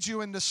lead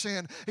you into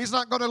sin. He's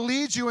not going to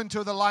lead you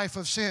into the life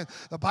of sin.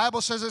 The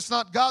Bible says it's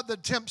not God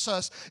that tempts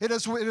us. It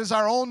is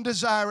our own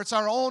desire. It's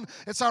our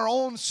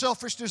own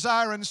selfish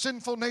desire and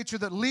sinful nature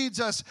that leads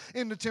us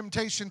into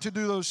temptation to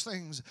do those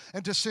things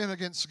and to sin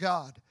against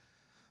God.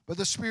 But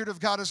the Spirit of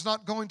God is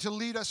not going to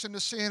lead us into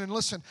sin. And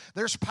listen,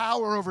 there's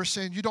power over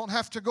sin. You don't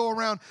have to go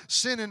around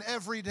sinning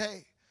every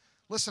day.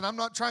 Listen, I'm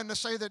not trying to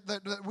say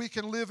that we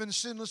can live in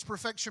sinless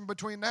perfection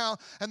between now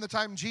and the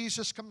time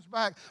Jesus comes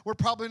back. We're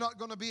probably not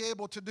going to be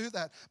able to do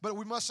that. But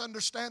we must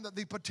understand that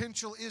the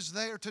potential is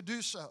there to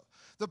do so.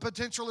 The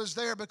potential is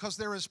there because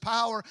there is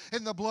power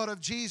in the blood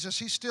of Jesus.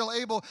 He's still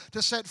able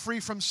to set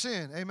free from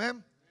sin.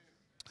 Amen?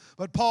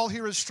 But Paul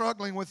here is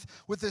struggling with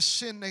this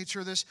sin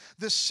nature, this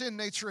sin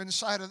nature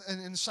inside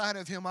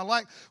of him. I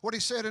like what he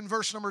said in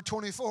verse number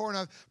 24, and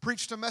I've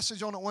preached a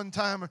message on it one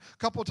time, a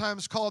couple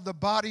times, called the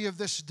body of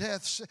this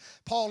death.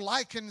 Paul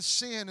likens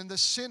sin and the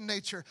sin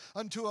nature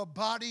unto a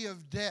body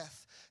of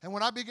death. And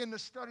when I begin to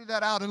study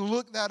that out and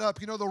look that up,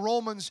 the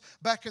Romans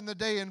back in the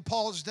day, in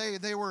Paul's day,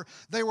 they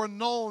were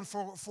known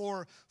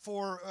for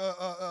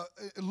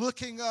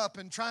looking up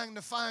and trying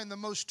to find the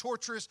most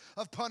torturous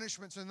of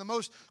punishments and the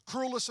most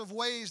cruelest of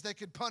ways they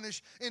could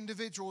punish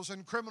individuals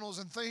and criminals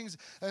and things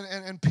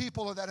and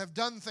people that have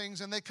done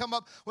things. And they come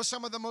up with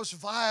some of the most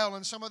vile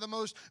and some of the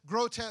most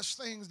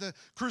grotesque things, the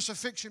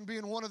crucifixion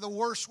being one of the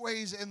worst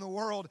ways in the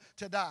world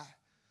to die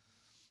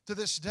to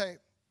this day.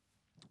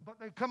 But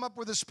they come up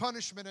with this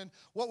punishment, and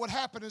what would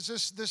happen is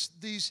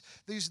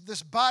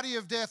this body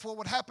of death. What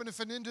would happen if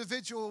an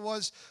individual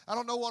was, I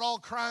don't know what all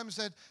crimes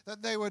that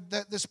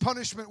this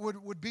punishment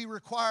would be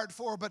required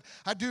for, but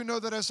I do know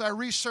that as I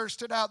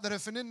researched it out, that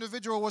if an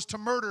individual was to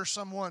murder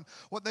someone,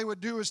 what they would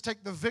do is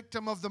take the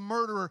victim of the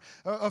murder,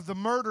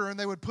 and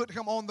they would put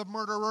him on the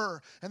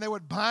murderer, and they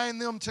would bind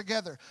them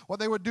together.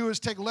 What they would do is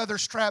take leather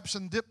straps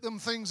and dip them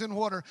things in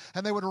water,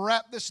 and they would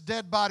wrap this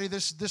dead body,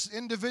 this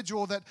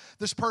individual that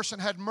this person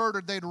had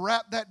murdered. They'd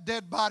wrap that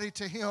dead body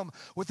to him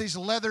with these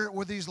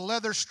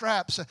leather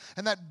straps,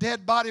 and that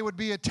dead body would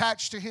be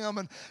attached to him.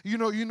 And you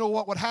know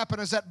what would happen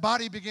is that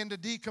body began to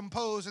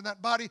decompose, and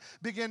that body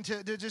began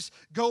to just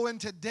go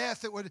into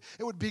death. It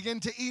would begin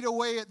to eat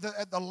away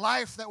at the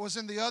life that was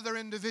in the other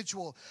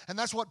individual. And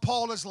that's what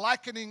Paul is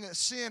likening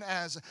sin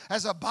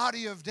as a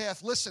body of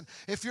death. Listen,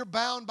 if you're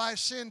bound by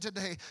sin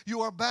today,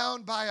 you are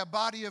bound by a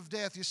body of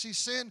death. You see,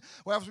 sin,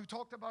 well, as we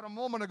talked about a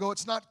moment ago,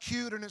 it's not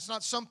cute and it's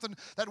not something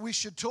that we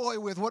should toy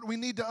with. What we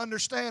need need to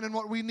understand and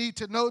what we need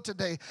to know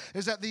today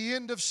is that the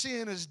end of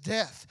sin is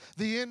death.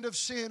 The end of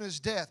sin is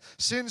death.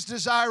 Sin's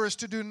desire is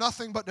to do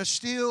nothing but to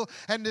steal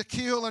and to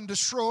kill and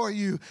destroy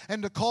you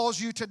and to cause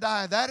you to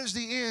die. That is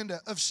the end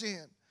of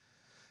sin.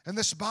 And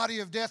this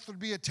body of death would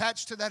be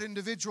attached to that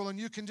individual, and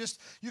you can just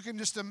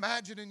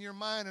imagine in your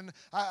mind, and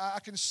I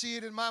can see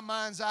it in my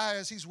mind's eye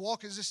as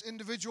this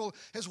individual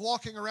is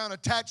walking around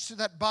attached to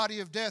that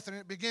body of death, and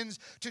it begins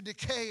to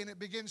decay and it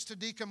begins to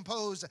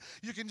decompose.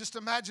 You can just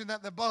imagine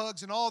that the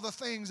bugs and all the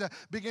things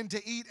begin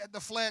to eat at the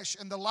flesh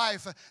and the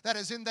life that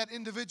is in that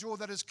individual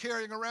that is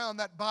carrying around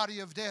that body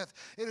of death.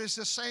 It is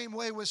the same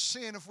way with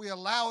sin. If we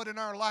allow it in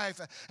our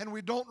life and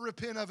we don't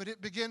repent of it,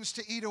 it begins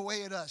to eat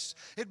away at us.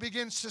 It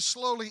begins to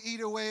slowly eat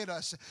away at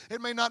us.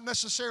 It may not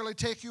necessarily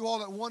take you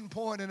all at one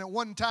point and at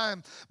one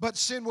time, but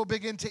sin will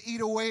begin to eat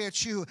away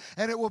at you,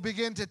 and it will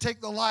begin to take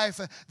the life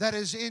that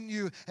is in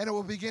you, and it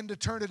will begin to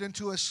turn it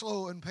into a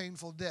slow and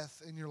painful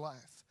death in your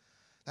life.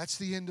 That's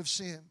the end of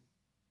sin.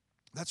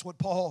 That's what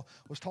Paul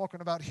was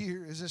talking about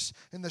here, is this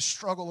in the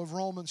struggle of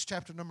Romans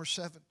chapter number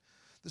 7.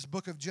 This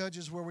book of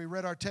Judges where we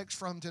read our text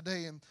from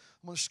today, and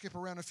I'm going to skip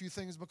around a few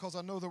things because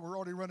I know that we're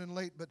already running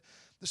late, but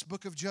this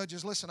book of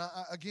Judges, listen,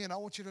 I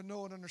want you to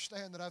know and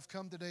understand that I've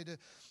come today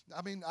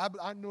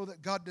I know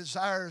that God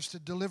desires to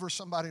deliver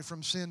somebody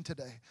from sin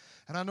today.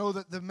 And I know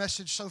that the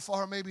message so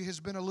far maybe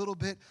has been a little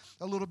bit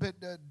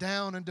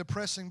down and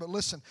depressing, but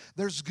listen,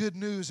 there's good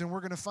news, and we're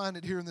going to find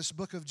it here in this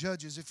book of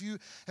Judges. If you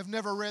have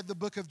never read the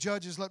book of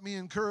Judges, let me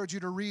encourage you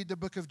to read the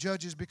book of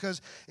Judges,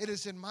 because it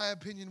is, in my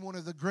opinion, one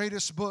of the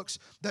greatest books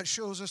that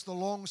shows us the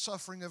long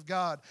suffering of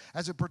God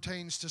as it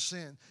pertains to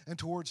sin and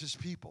towards His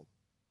people.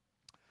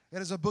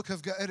 It is a book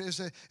of God. It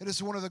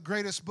is one of the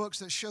greatest books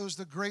that shows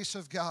the grace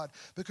of God,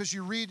 because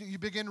you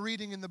begin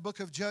reading in the book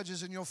of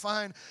Judges, and you'll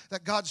find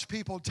that God's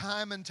people,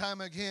 time and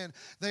time again,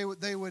 they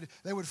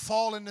would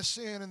fall into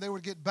sin, and they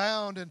would get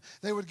bound, and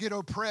they would get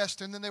oppressed,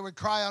 and then they would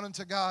cry out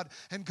unto God,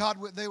 and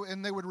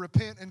they would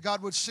repent, and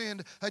God would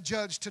send a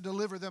judge to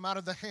deliver them out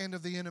of the hand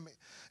of the enemy.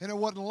 And it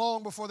wasn't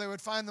long before they would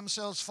find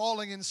themselves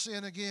falling in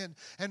sin again,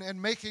 and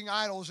making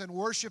idols and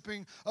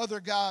worshiping other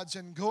gods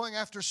and going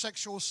after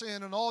sexual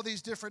sin and all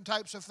these different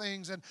types of things,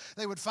 and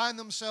they would find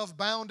themselves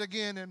bound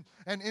again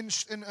and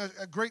in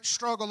a great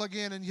struggle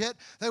again, and yet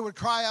they would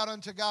cry out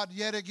unto God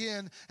yet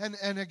again,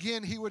 and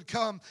again He would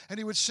come and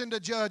He would send a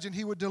judge and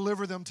He would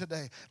deliver them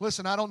today.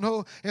 Listen, I don't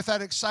know if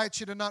that excites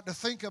you to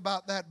think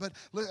about that,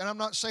 and I'm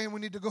not saying we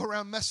need to go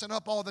around messing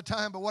up all the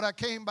time, but what I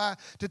came by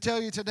to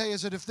tell you today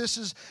is that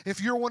if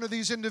you're one of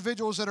these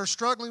individuals that are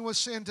struggling with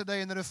sin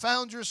today and that have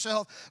found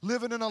yourself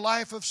living in a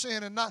life of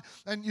sin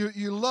and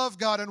you love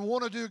God and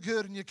want to do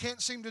good and you can't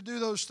seem to do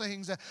those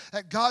things,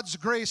 that God's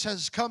grace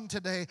has come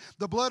today.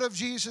 The blood of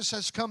Jesus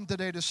has come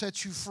today to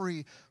set you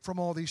free from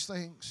all these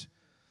things.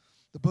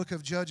 The book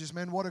of Judges,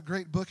 man, what a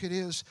great book it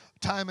is.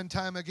 Time and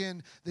time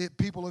again, the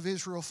people of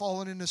Israel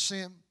fallen into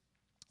sin.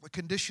 The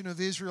condition of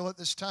Israel at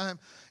this time,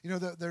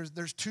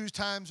 there's 2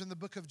 times in the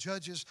book of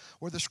Judges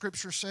where the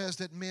scripture says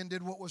that men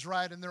did what was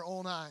right in their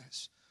own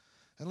eyes.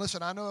 And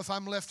listen, I know if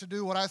I'm left to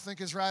do what I think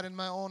is right in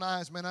my own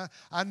eyes, man,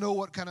 I know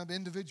what kind of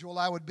individual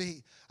I would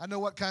be. I know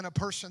what kind of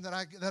person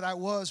that I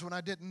was when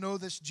I didn't know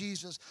this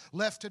Jesus,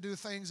 left to do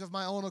things of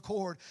my own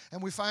accord.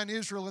 And we find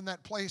Israel in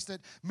that place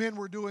that men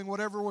were doing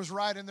whatever was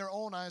right in their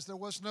own eyes. There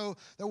was no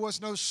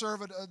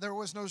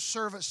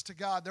service to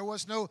God. There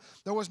was no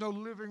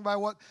living by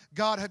what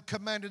God had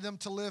commanded them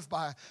to live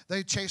by.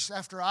 They chased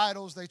after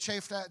idols. They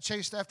chased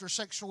after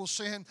sexual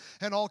sin,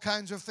 and all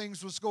kinds of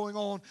things was going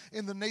on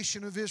in the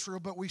nation of Israel.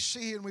 But we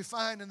see and we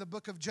find in the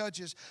book of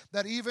Judges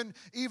that even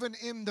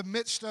in the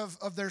midst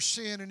of their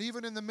sin and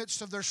even in the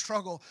midst of their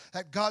struggle,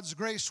 that God's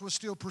grace was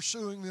still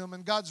pursuing them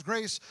and God's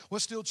grace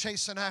was still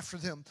chasing after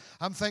them.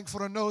 I'm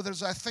thankful to know that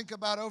as I think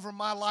about over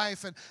my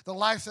life and the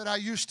life that I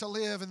used to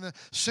live and the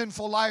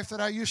sinful life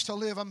that I used to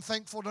live, I'm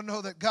thankful to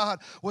know that God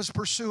was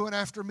pursuing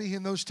after me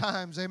in those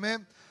times.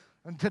 Amen.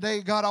 And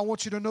today, God, I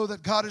want you to know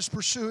that God is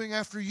pursuing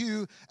after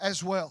you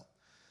as well.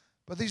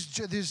 But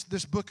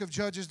this book of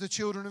Judges, the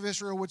children of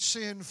Israel would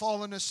sin,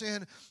 fall into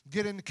sin,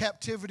 get into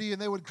captivity, and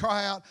they would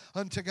cry out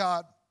unto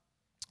God.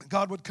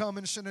 God would come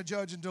and send a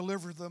judge and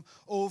deliver them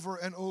over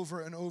and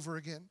over and over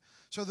again.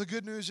 So the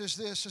good news is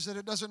this, is that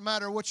it doesn't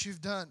matter what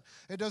you've done.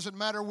 It doesn't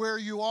matter where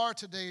you are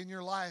today in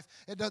your life.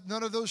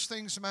 None of those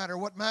things matter.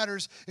 What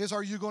matters is,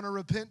 are you going to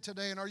repent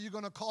today, and are you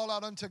going to call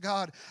out unto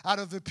God out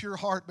of a pure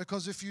heart?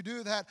 Because if you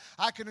do that,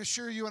 I can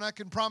assure you and I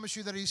can promise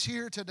you that He's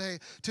here today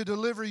to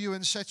deliver you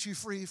and set you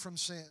free from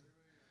sin.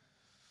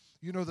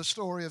 You know the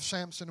story of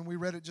Samson, and we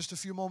read it just a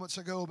few moments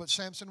ago, but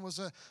Samson was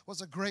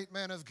a great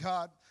man of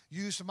God,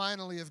 used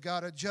mightily of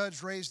God, a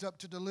judge raised up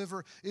to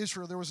deliver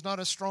Israel. There was not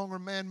a stronger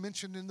man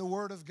mentioned in the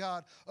Word of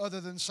God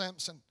other than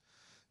Samson.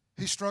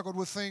 He struggled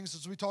with things,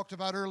 as we talked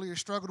about earlier,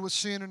 struggled with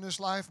sin in his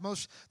life.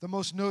 The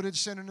most noted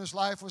sin in his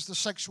life was the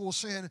sexual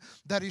sin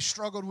that he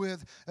struggled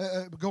with,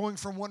 going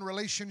from one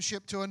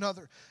relationship to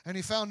another. And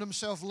he found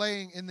himself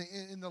laying in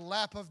the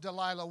lap of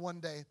Delilah one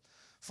day.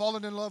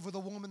 fallen in love with a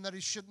woman that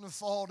he shouldn't have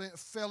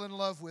fell in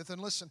love with.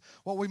 And listen,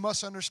 what we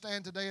must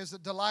understand today is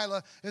that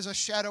Delilah is a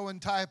shadow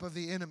and type of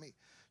the enemy.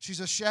 She's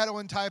a shadow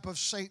and type of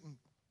Satan.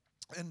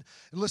 And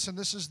listen,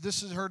 this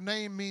is her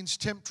name means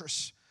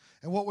temptress.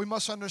 And what we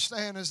must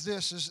understand is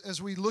this, is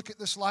as we look at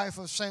this life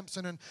of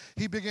Samson, and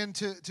he began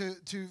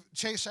to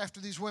chase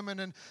after these women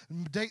and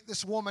date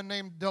this woman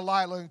named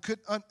Delilah,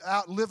 and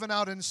living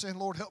out in sin.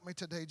 Lord, help me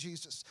today,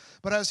 Jesus.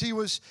 But as he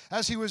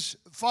was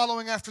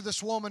following after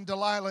this woman,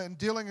 Delilah, and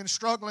dealing and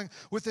struggling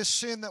with this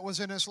sin that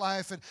was in his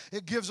life, and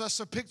it gives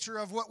us a picture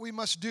of what we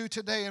must do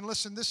today. And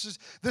listen, this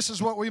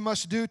is what we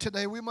must do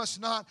today. We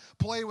must not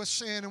play with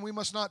sin, and we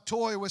must not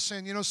toy with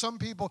sin. You know, some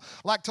people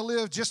like to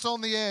live just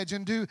on the edge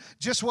and do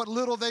just what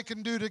little they can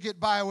do to get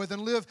by with,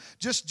 and live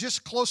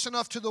just close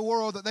enough to the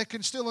world that they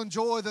can still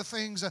enjoy the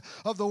things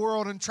of the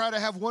world, and try to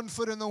have one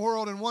foot in the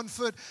world and one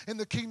foot in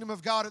the kingdom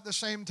of God at the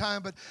same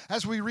time. But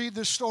as we read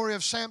this story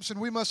of Samson,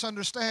 we must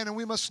understand and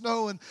we must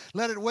know and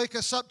let it wake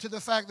us up to the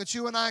fact that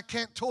you and I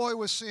can't toy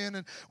with sin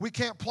and we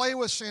can't play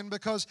with sin,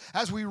 because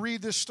as we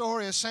read this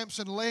story of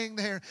Samson laying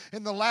there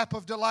in the lap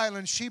of Delilah,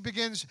 and she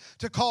begins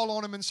to call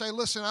on him and say,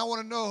 listen, I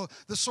want to know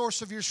the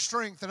source of your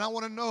strength, and I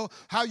want to know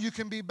how you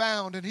can be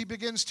bound. And he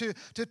begins to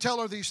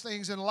tell her these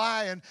things and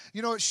lie. And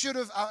you know, it should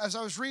have, as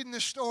I was reading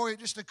this story, it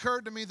just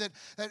occurred to me that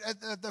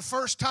at the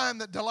first time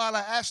that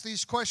Delilah asked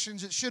these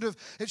questions, it should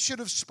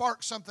have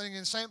sparked something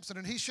in Samson,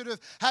 and he should have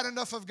had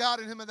enough of God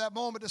in him at that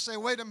moment to say,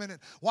 wait a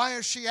minute, why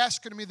is she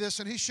asking me this?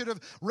 And he should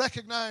have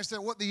recognized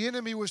that what the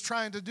enemy was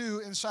trying to do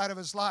inside of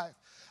his life.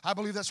 I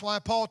believe that's why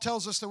Paul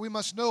tells us that we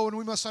must know and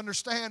we must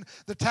understand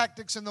the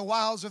tactics and the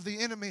wiles of the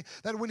enemy,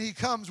 that when he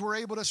comes, we're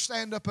able to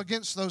stand up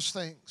against those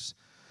things.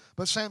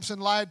 But Samson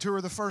lied to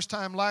her the first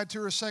time, lied to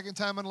her a second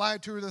time, and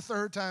lied to her the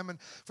third time.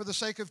 And for the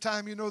sake of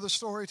time, you know the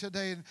story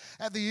today. And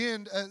at the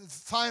end,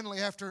 finally,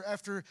 after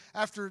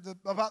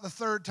about the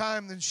third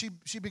time, then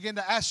she began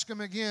to ask him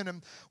again.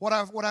 And what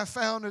I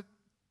found in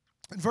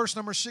verse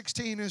number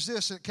 16 is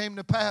this: it came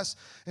to pass,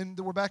 and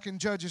we're back in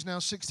Judges now,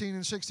 16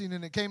 and 16,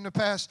 and it came to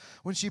pass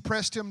when she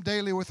pressed him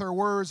daily with her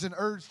words and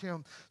urged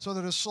him, so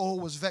that his soul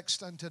was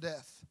vexed unto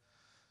death.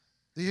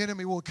 The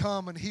enemy will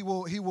come and he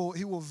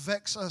will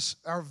vex us,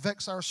 or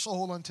vex our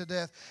soul unto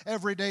death.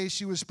 Every day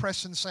she was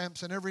pressing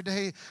Samson. Every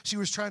day she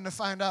was trying to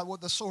find out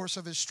what the source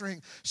of his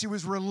strength. She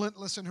was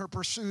relentless in her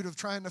pursuit of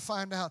trying to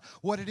find out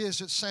what it is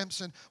that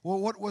Samson,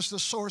 what was the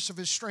source of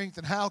his strength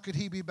and how could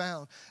he be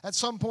bound. At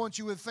some point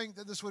you would think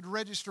that this would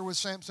register with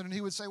Samson, and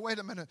he would say, wait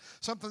a minute,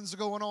 something's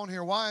going on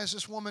here. Why is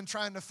this woman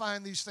trying to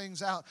find these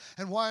things out?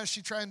 And why is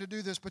she trying to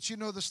do this? But you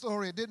know the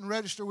story. It didn't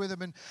register with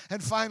him.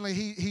 And finally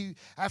he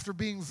after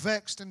being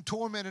vexed and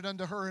tormented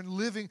unto her and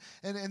living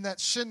in that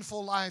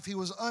sinful life,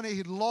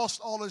 he'd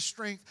lost all his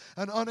strength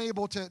and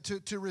unable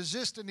to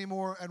resist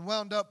anymore, and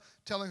wound up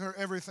telling her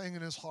everything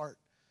in his heart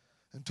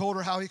and told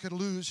her how he could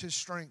lose his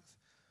strength.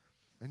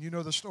 And you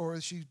know the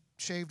story. She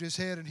shaved his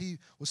head, and he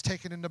was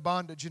taken into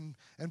bondage and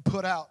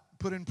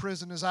put in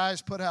prison, his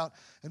eyes put out,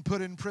 and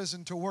put in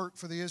prison to work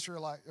for the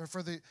Israelite, or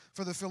for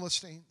the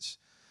Philistines.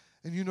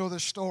 And you know the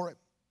story.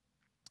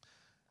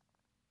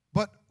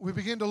 But we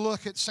begin to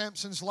look at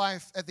Samson's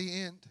life at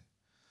the end.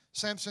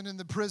 Samson in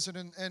the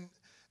prison, and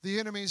the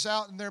enemy's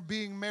out, and they're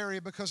being merry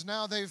because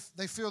now they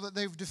feel that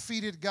they've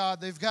defeated God.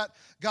 They've got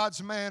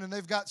God's man, and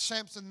they've got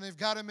Samson, and they've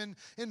got him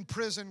in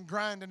prison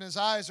grinding. His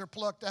eyes are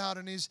plucked out,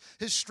 and his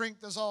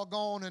strength is all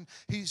gone, and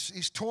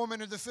he's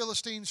tormented the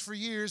Philistines for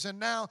years, and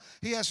now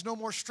he has no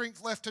more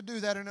strength left to do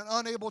that, and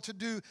unable to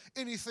do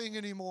anything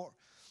anymore.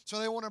 So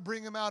they want to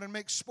bring him out and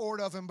make sport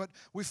of him. But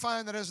we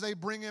find that as they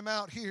bring him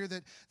out here,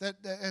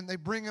 and they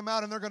bring him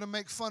out and they're going to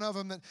make fun of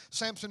him, that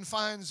Samson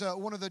finds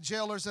one of the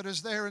jailers that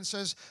is there and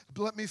says,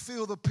 let me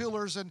feel the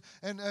pillars and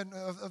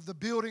of the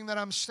building that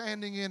I'm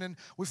standing in. And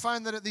we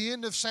find that at the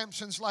end of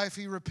Samson's life,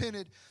 he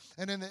repented.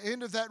 And in the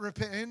end of that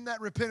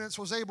repentance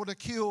was able to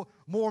kill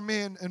more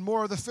men and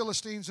more of the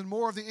Philistines and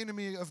more of the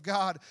enemy of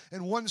God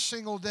in one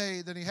single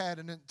day than he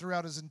had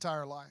throughout his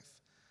entire life.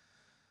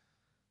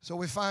 So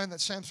we find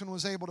that Samson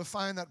was able to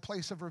find that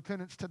place of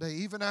repentance today,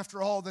 even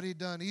after all that he'd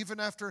done, even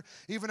after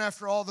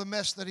all the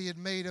mess that he had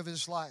made of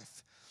his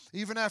life,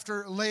 even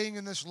after laying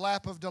in this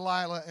lap of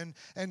Delilah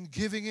and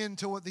giving in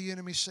to what the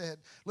enemy said.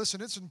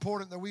 Listen, it's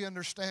important that we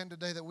understand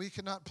today that we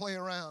cannot play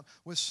around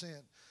with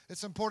sin.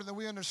 It's important that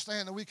we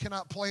understand that we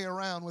cannot play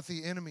around with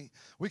the enemy.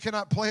 We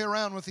cannot play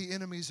around with the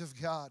enemies of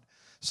God.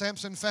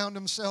 Samson found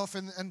himself,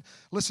 and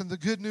listen, the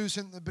good news,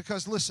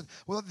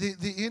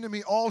 the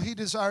enemy, all he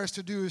desires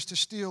to do is to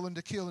steal and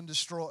to kill and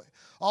destroy.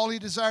 All he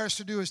desires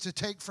to do is to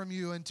take from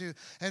you,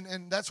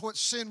 and that's what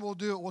sin will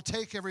do. It will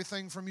take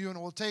everything from you, and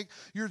it will take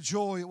your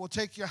joy, it will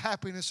take your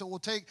happiness, it will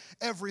take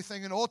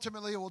everything, and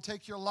ultimately it will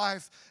take your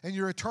life and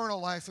your eternal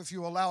life if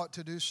you allow it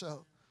to do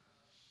so.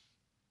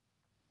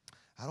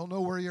 I don't know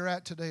where you're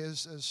at today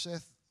as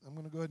Seth. I'm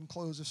going to go ahead and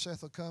close if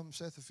Seth will come.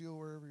 Seth, if you'll,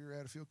 wherever you're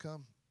at, if you'll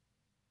come.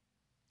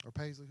 Or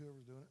Paisley,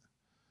 whoever's doing it.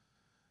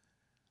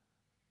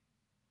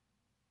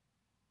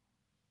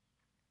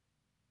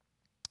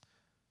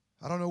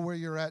 I don't know where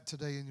you're at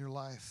today in your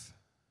life.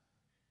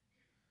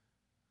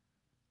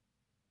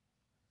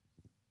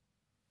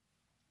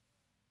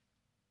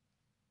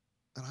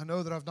 And I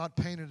know that I've not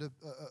painted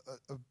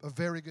a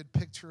very good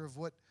picture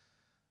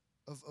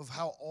of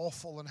how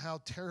awful and how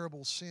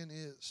terrible sin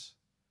is.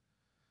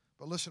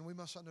 But listen, we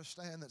must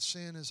understand that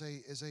sin is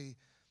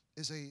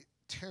a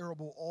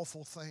terrible,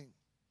 awful thing.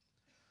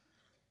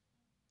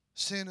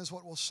 Sin is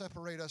what will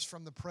separate us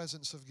from the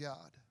presence of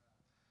God.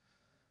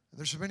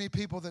 There's many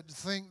people that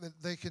think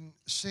that they can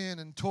sin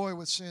and toy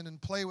with sin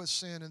and play with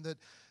sin, and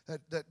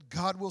that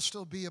God will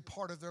still be a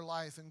part of their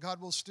life, and God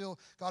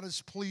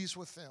is pleased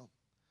with them.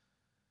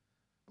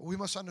 But we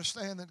must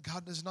understand that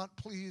God is not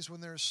pleased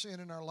when there is sin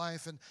in our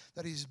life, and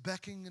that He's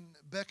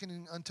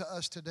beckoning unto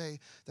us today,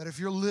 that if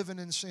you're living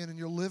in sin and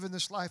you're living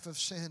this life of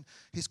sin,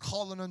 He's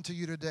calling unto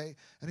you today,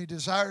 and He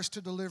desires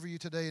to deliver you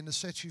today and to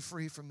set you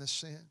free from this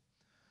sin.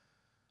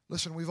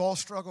 Listen, we've all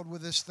struggled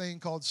with this thing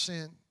called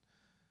sin.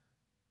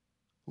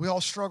 We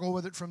all struggle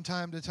with it from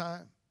time to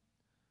time.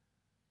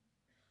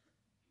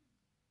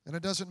 And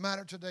it doesn't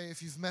matter today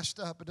if you've messed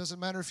up. It doesn't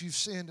matter if you've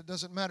sinned. It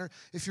doesn't matter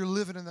if you're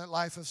living in that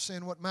life of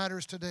sin. What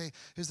matters today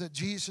is that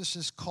Jesus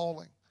is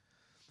calling.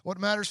 What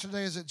matters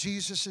today is that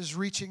Jesus is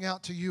reaching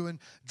out to you and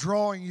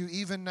drawing you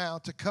even now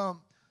to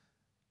come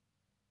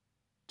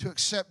to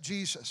accept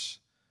Jesus,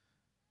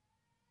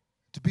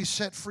 to be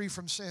set free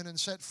from sin and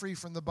set free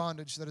from the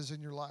bondage that is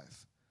in your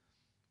life.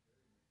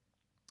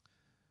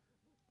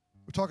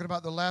 We're talking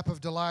about the lap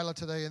of Delilah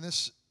today, and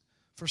this,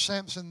 for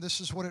Samson, this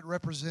is what it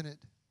represented.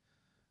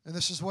 And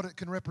this is what it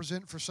can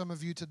represent for some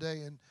of you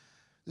today. And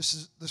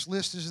this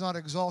list is not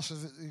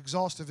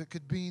exhaustive. It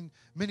could mean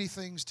many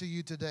things to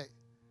you today.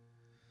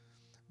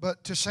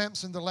 But to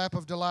Samson, the lap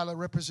of Delilah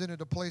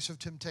represented a place of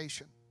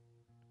temptation.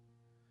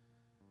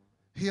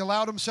 He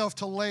allowed himself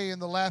to lay in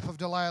the lap of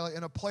Delilah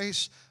in a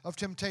place of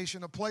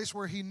temptation, a place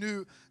where he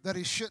knew that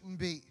he shouldn't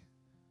be.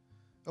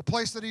 A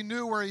place that he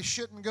knew where he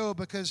shouldn't go,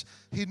 because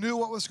he knew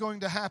what was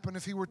going to happen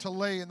if he were to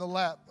lay in the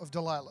lap of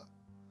Delilah.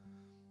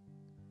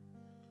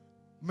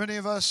 Many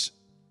of us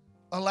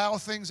allow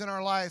things in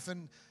our life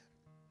and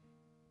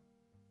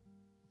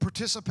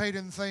participate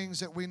in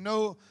things that we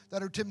know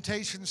that are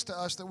temptations to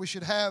us that we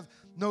should have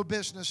no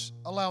business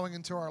allowing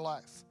into our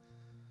life.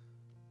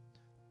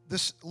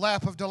 This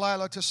lap of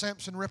Delilah to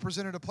Samson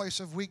represented a place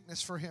of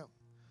weakness for him.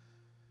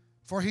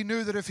 For he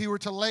knew that if he were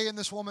to lay in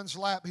this woman's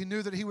lap, he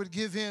knew that he would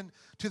give in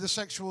to the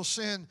sexual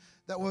sin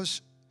that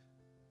was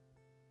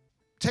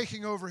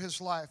taking over his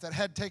life, that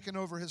had taken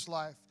over his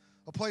life,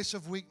 a place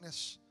of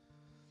weakness.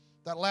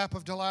 That lap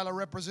of Delilah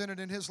represented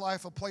in his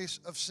life a place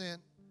of sin.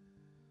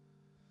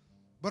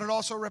 But it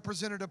also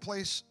represented a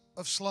place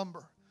of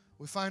slumber.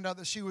 We find out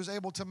that she was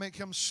able to make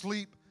him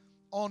sleep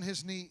on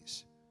his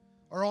knees,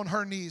 or on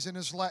her knees in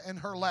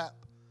her lap.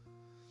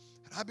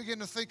 And I began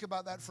to think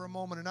about that for a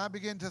moment, and I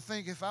began to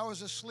think, if I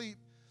was asleep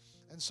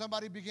and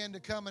somebody began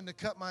to come and to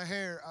cut my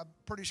hair, I'm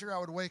pretty sure I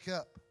would wake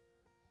up.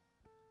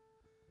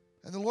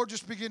 And the Lord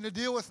just began to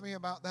deal with me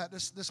about that,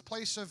 this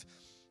place of,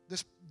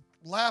 this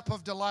lap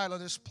of Delilah,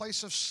 this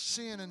place of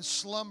sin and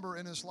slumber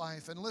in his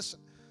life. And listen,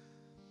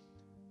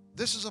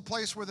 this is a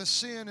place where the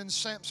sin in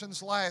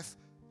Samson's life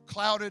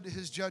clouded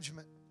his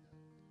judgment.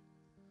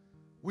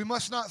 We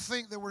must not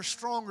think that we're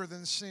stronger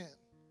than sin,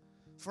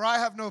 for I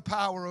have no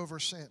power over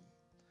sin.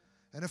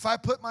 And if I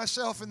put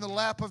myself in the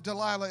lap of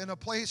Delilah, in a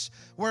place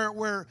where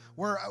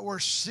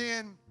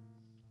sin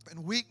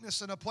and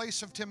weakness, in a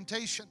place of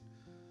temptation,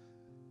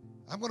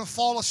 I'm going to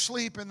fall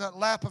asleep in that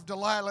lap of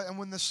Delilah. And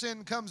when the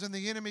sin comes and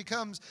the enemy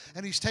comes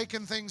and he's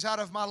taken things out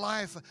of my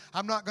life,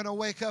 I'm not going to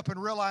wake up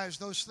and realize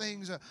those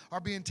things are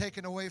being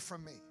taken away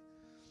from me.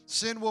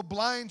 Sin will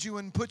blind you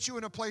and put you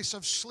in a place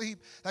of sleep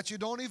that you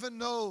don't even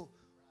know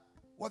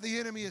what the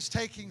enemy is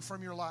taking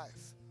from your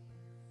life.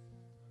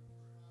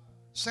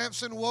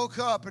 Samson woke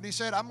up and he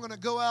said, I'm going to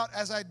go out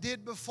as I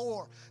did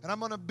before, and I'm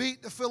going to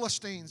beat the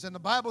Philistines. And the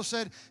Bible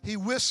said he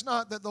wist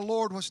not that the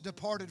Lord was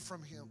departed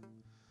from him.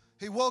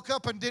 He woke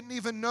up and didn't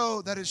even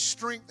know that his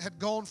strength had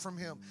gone from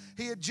him.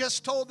 He had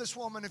just told this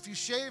woman, if you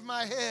shave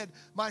my head,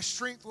 my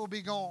strength will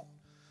be gone.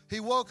 He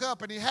woke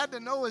up and he had to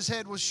know his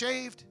head was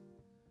shaved,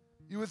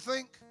 you would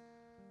think,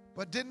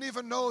 but didn't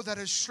even know that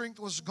his strength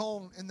was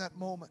gone in that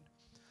moment.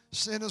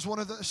 Sin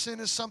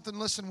is something,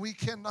 listen, we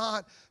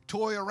cannot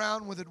toy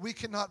around with it. We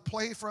cannot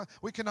play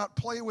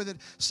with it.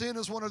 Sin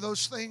is one of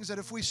those things that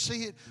if we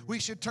see it, we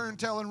should turn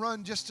tail and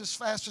run just as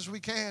fast as we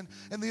can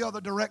in the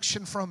other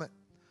direction from it.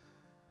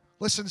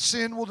 Listen,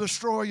 sin will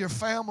destroy your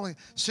family.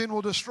 Sin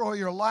will destroy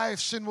your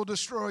life. Sin will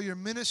destroy your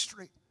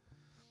ministry.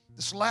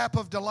 This lap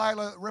of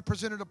Delilah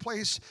represented a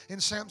place in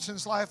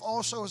Samson's life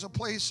also as a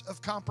place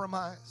of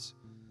compromise.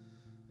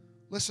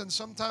 Listen,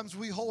 sometimes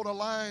we hold a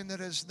line that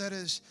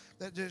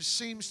just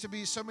seems to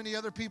be, so many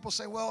other people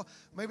say, well,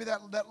 maybe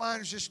that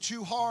line is just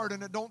too hard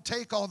and it don't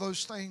take all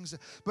those things.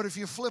 But if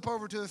you flip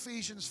over to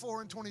Ephesians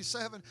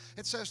 4:27,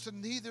 it says to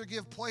neither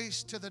give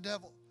place to the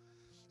devil.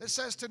 It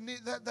says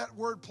that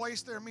word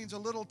place there means a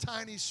little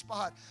tiny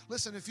spot.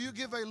 Listen, if you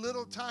give a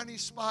little tiny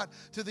spot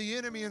to the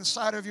enemy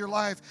inside of your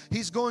life,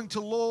 he's going to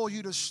lull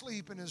you to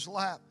sleep in his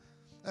lap.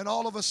 And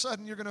all of a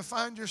sudden, you're going to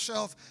find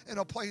yourself in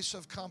a place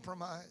of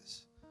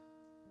compromise.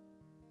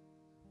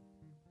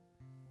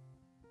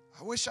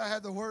 I wish I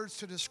had the words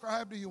to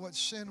describe to you what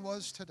sin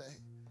was today.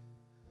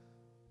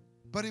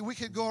 But we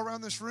could go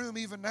around this room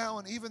even now,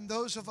 and even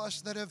those of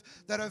us that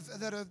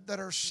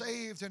are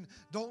saved and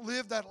don't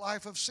live that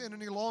life of sin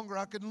any longer,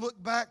 I can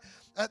look back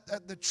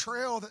at the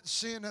trail that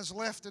sin has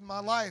left in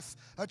my life,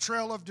 a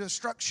trail of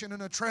destruction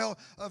and a trail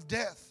of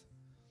death.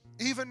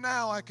 Even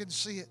now I can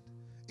see it.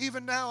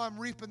 Even now I'm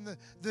reaping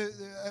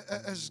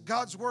as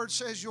God's word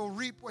says, you'll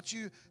reap what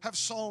you have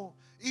sown.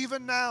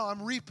 Even now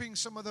I'm reaping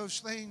some of those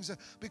things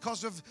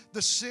because of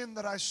the sin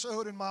that I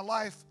sowed in my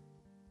life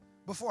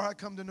before I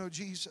come to know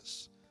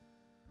Jesus.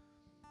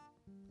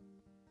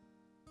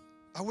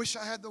 I wish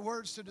I had the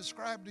words to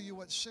describe to you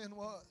what sin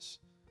was.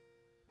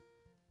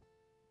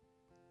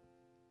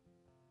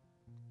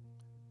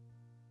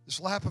 This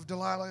lap of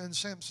Delilah in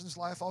Samson's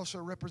life also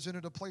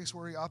represented a place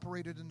where he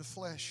operated in the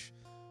flesh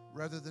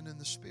rather than in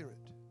the spirit.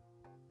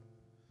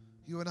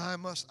 You and I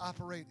must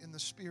operate in the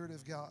Spirit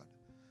of God.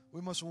 We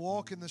must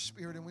walk in the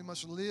Spirit, and we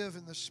must live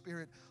in the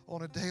Spirit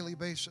on a daily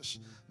basis.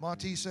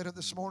 Monty said it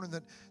this morning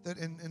that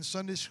in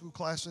Sunday school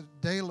class that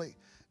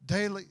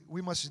daily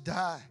we must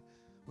die.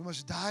 We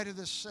must die to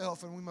this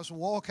self, and we must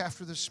walk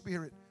after the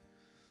Spirit,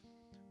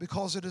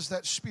 because it is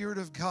that Spirit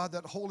of God,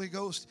 that Holy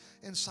Ghost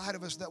inside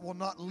of us, that will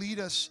not lead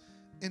us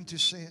into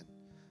sin.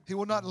 He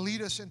will not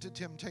lead us into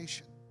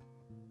temptation.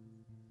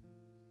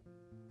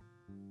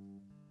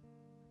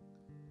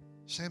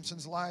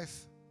 Samson's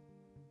life,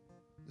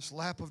 this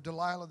lap of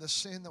Delilah, the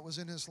sin that was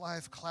in his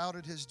life,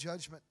 clouded his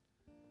judgment.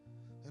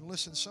 And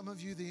listen, some of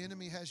you, the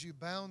enemy has you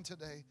bound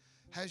today,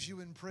 has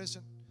you in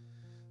prison,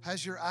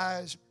 has your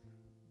eyes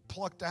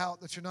plucked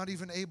out that you're not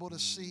even able to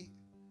see.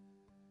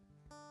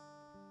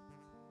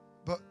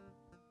 But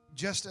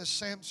just as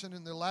Samson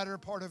in the latter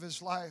part of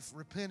his life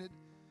repented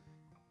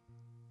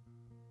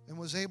and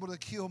was able to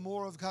kill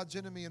more of God's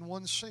enemy in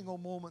one single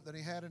moment than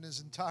he had in his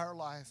entire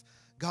life,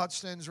 God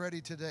stands ready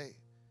today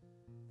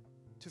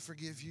to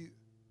forgive you.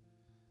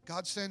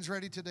 God stands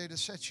ready today to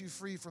set you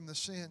free from the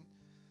sin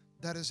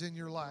that is in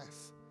your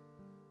life.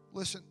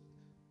 Listen,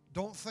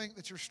 don't think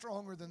that you're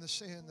stronger than the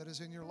sin that is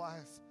in your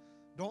life.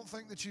 Don't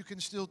think that you can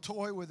still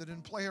toy with it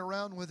and play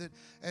around with it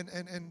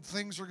and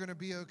things are going to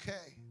be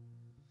okay.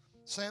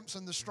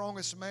 Samson, the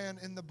strongest man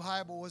in the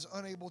Bible, was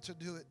unable to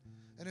do it.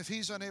 And if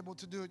he's unable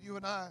to do it, you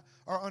and I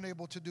are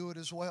unable to do it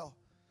as well.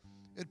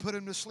 It put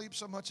him to sleep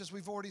so much, as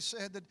we've already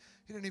said, that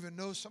he didn't even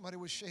know somebody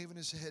was shaving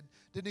his head.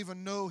 Didn't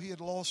even know he had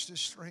lost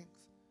his strength.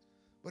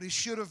 But he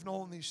should have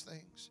known these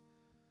things.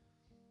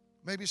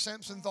 Maybe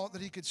Samson thought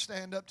that he could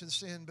stand up to the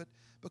sin, but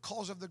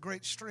because of the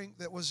great strength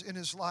that was in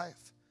his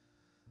life,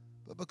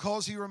 but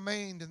because he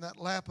remained in that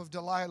lap of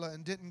Delilah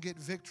and didn't get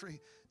victory,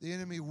 the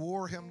enemy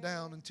wore him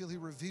down until he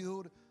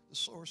revealed the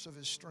source of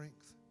his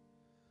strength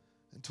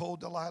and told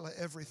Delilah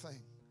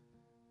everything.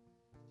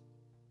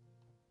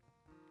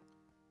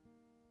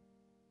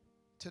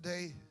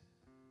 Today,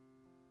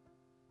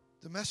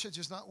 the message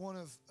is not one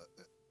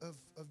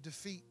of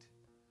defeat.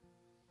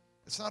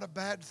 It's not a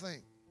bad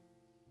thing.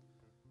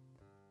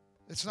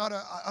 It's not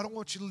I don't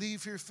want you to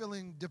leave here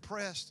feeling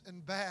depressed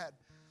and bad,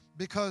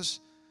 because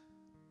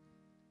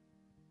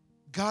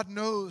God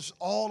knows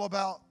all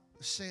about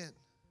sin.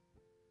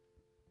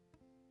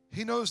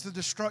 He knows the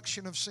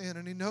destruction of sin,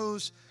 and He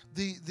knows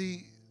the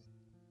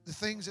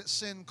things that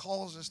sin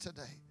causes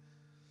today.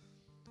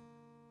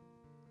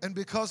 And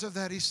because of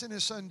that, He sent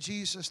His Son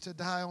Jesus to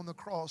die on the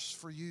cross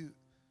for you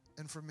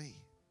and for me.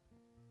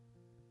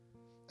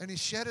 And He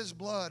shed His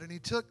blood, and He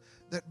took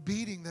that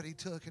beating that He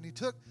took, and He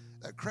took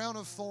that crown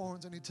of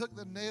thorns, and He took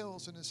the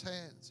nails in His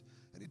hands,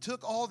 and He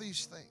took all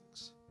these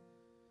things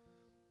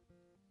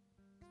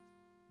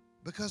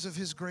because of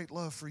His great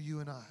love for you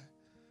and I.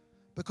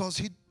 Because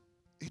He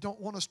don't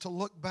want us to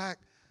look back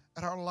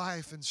at our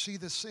life and see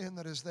the sin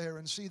that is there,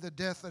 and see the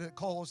death that it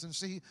caused, and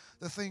see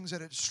the things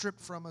that it stripped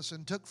from us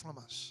and took from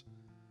us.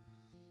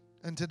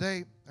 And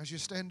today, as you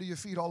stand to your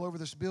feet all over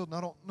this building, I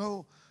don't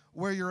know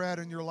where you're at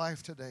in your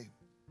life today.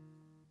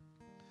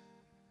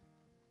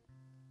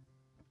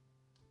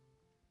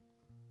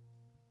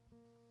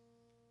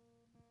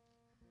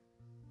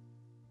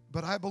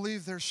 But I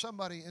believe there's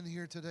somebody in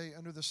here today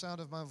under the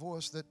sound of my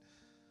voice that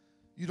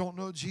you don't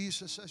know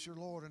Jesus as your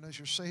Lord and as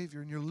your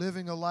Savior, and you're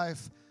living a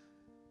life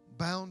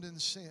bound in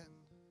sin.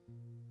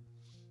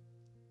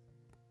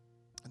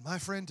 And my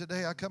friend,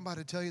 today I come by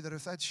to tell you that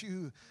if that's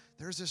you,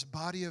 there's this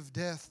body of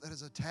death that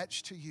is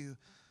attached to you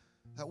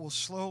that will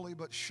slowly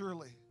but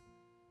surely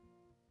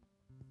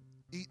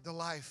eat the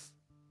life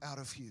out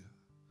of you.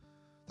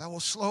 That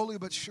will slowly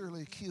but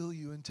surely kill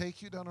you and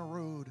take you down a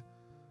road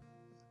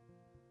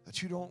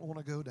that you don't want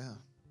to go down.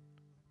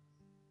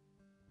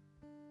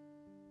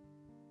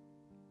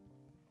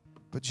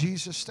 But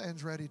Jesus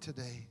stands ready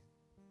today.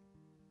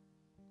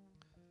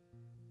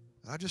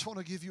 And I just want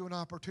to give you an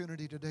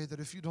opportunity today that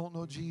if you don't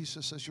know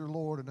Jesus as your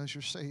Lord and as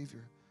your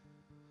Savior,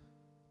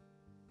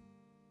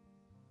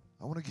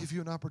 I want to give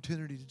you an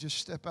opportunity to just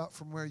step out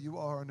from where you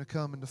are and to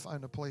come and to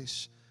find a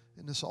place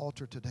in this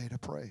altar today to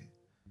pray.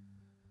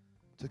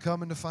 To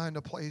come and to find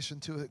a place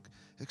and to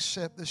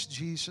accept this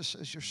Jesus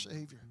as your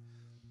Savior.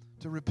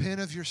 To repent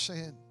of your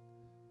sin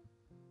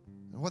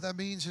And what that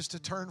means is to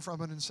turn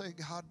from it and say,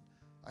 God,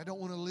 I don't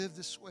want to live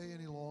this way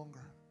any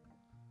longer.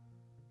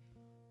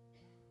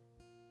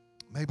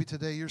 Maybe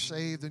today you're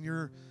saved and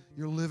you're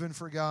living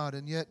for God,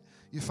 and yet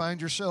you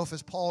find yourself,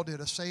 as Paul did,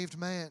 a saved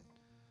man,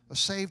 a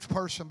saved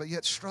person, but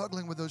yet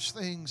struggling with those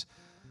things,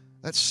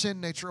 that sin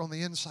nature on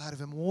the inside of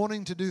him,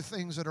 wanting to do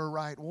things that are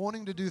right,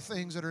 wanting to do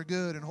things that are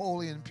good and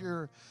holy and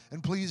pure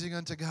and pleasing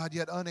unto God,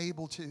 yet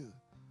unable to.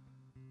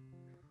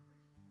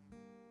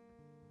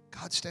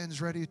 God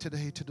stands ready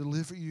today to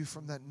deliver you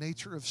from that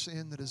nature of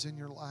sin that is in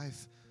your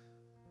life.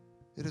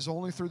 It is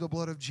only through the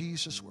blood of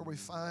Jesus where we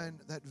find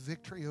that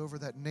victory over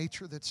that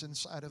nature that's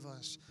inside of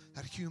us,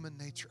 that human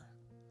nature.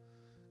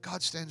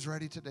 God stands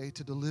ready today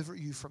to deliver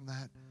you from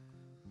that,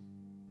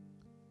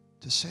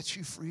 to set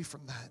you free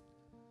from that.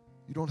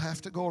 You don't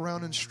have to go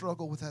around and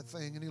struggle with that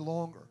thing any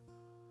longer.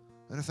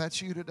 And if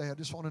that's you today, I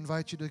just want to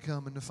invite you to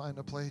come and to find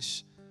a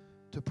place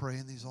to pray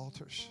in these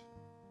altars.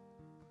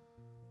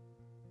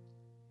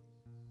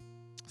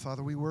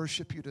 Father, we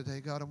worship you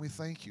today, God, and we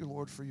thank you,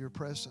 Lord, for your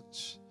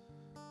presence.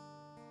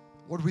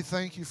 Lord, we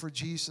thank you for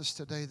Jesus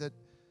today that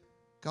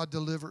God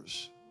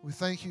delivers. We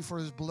thank you for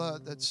his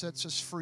blood that sets us free.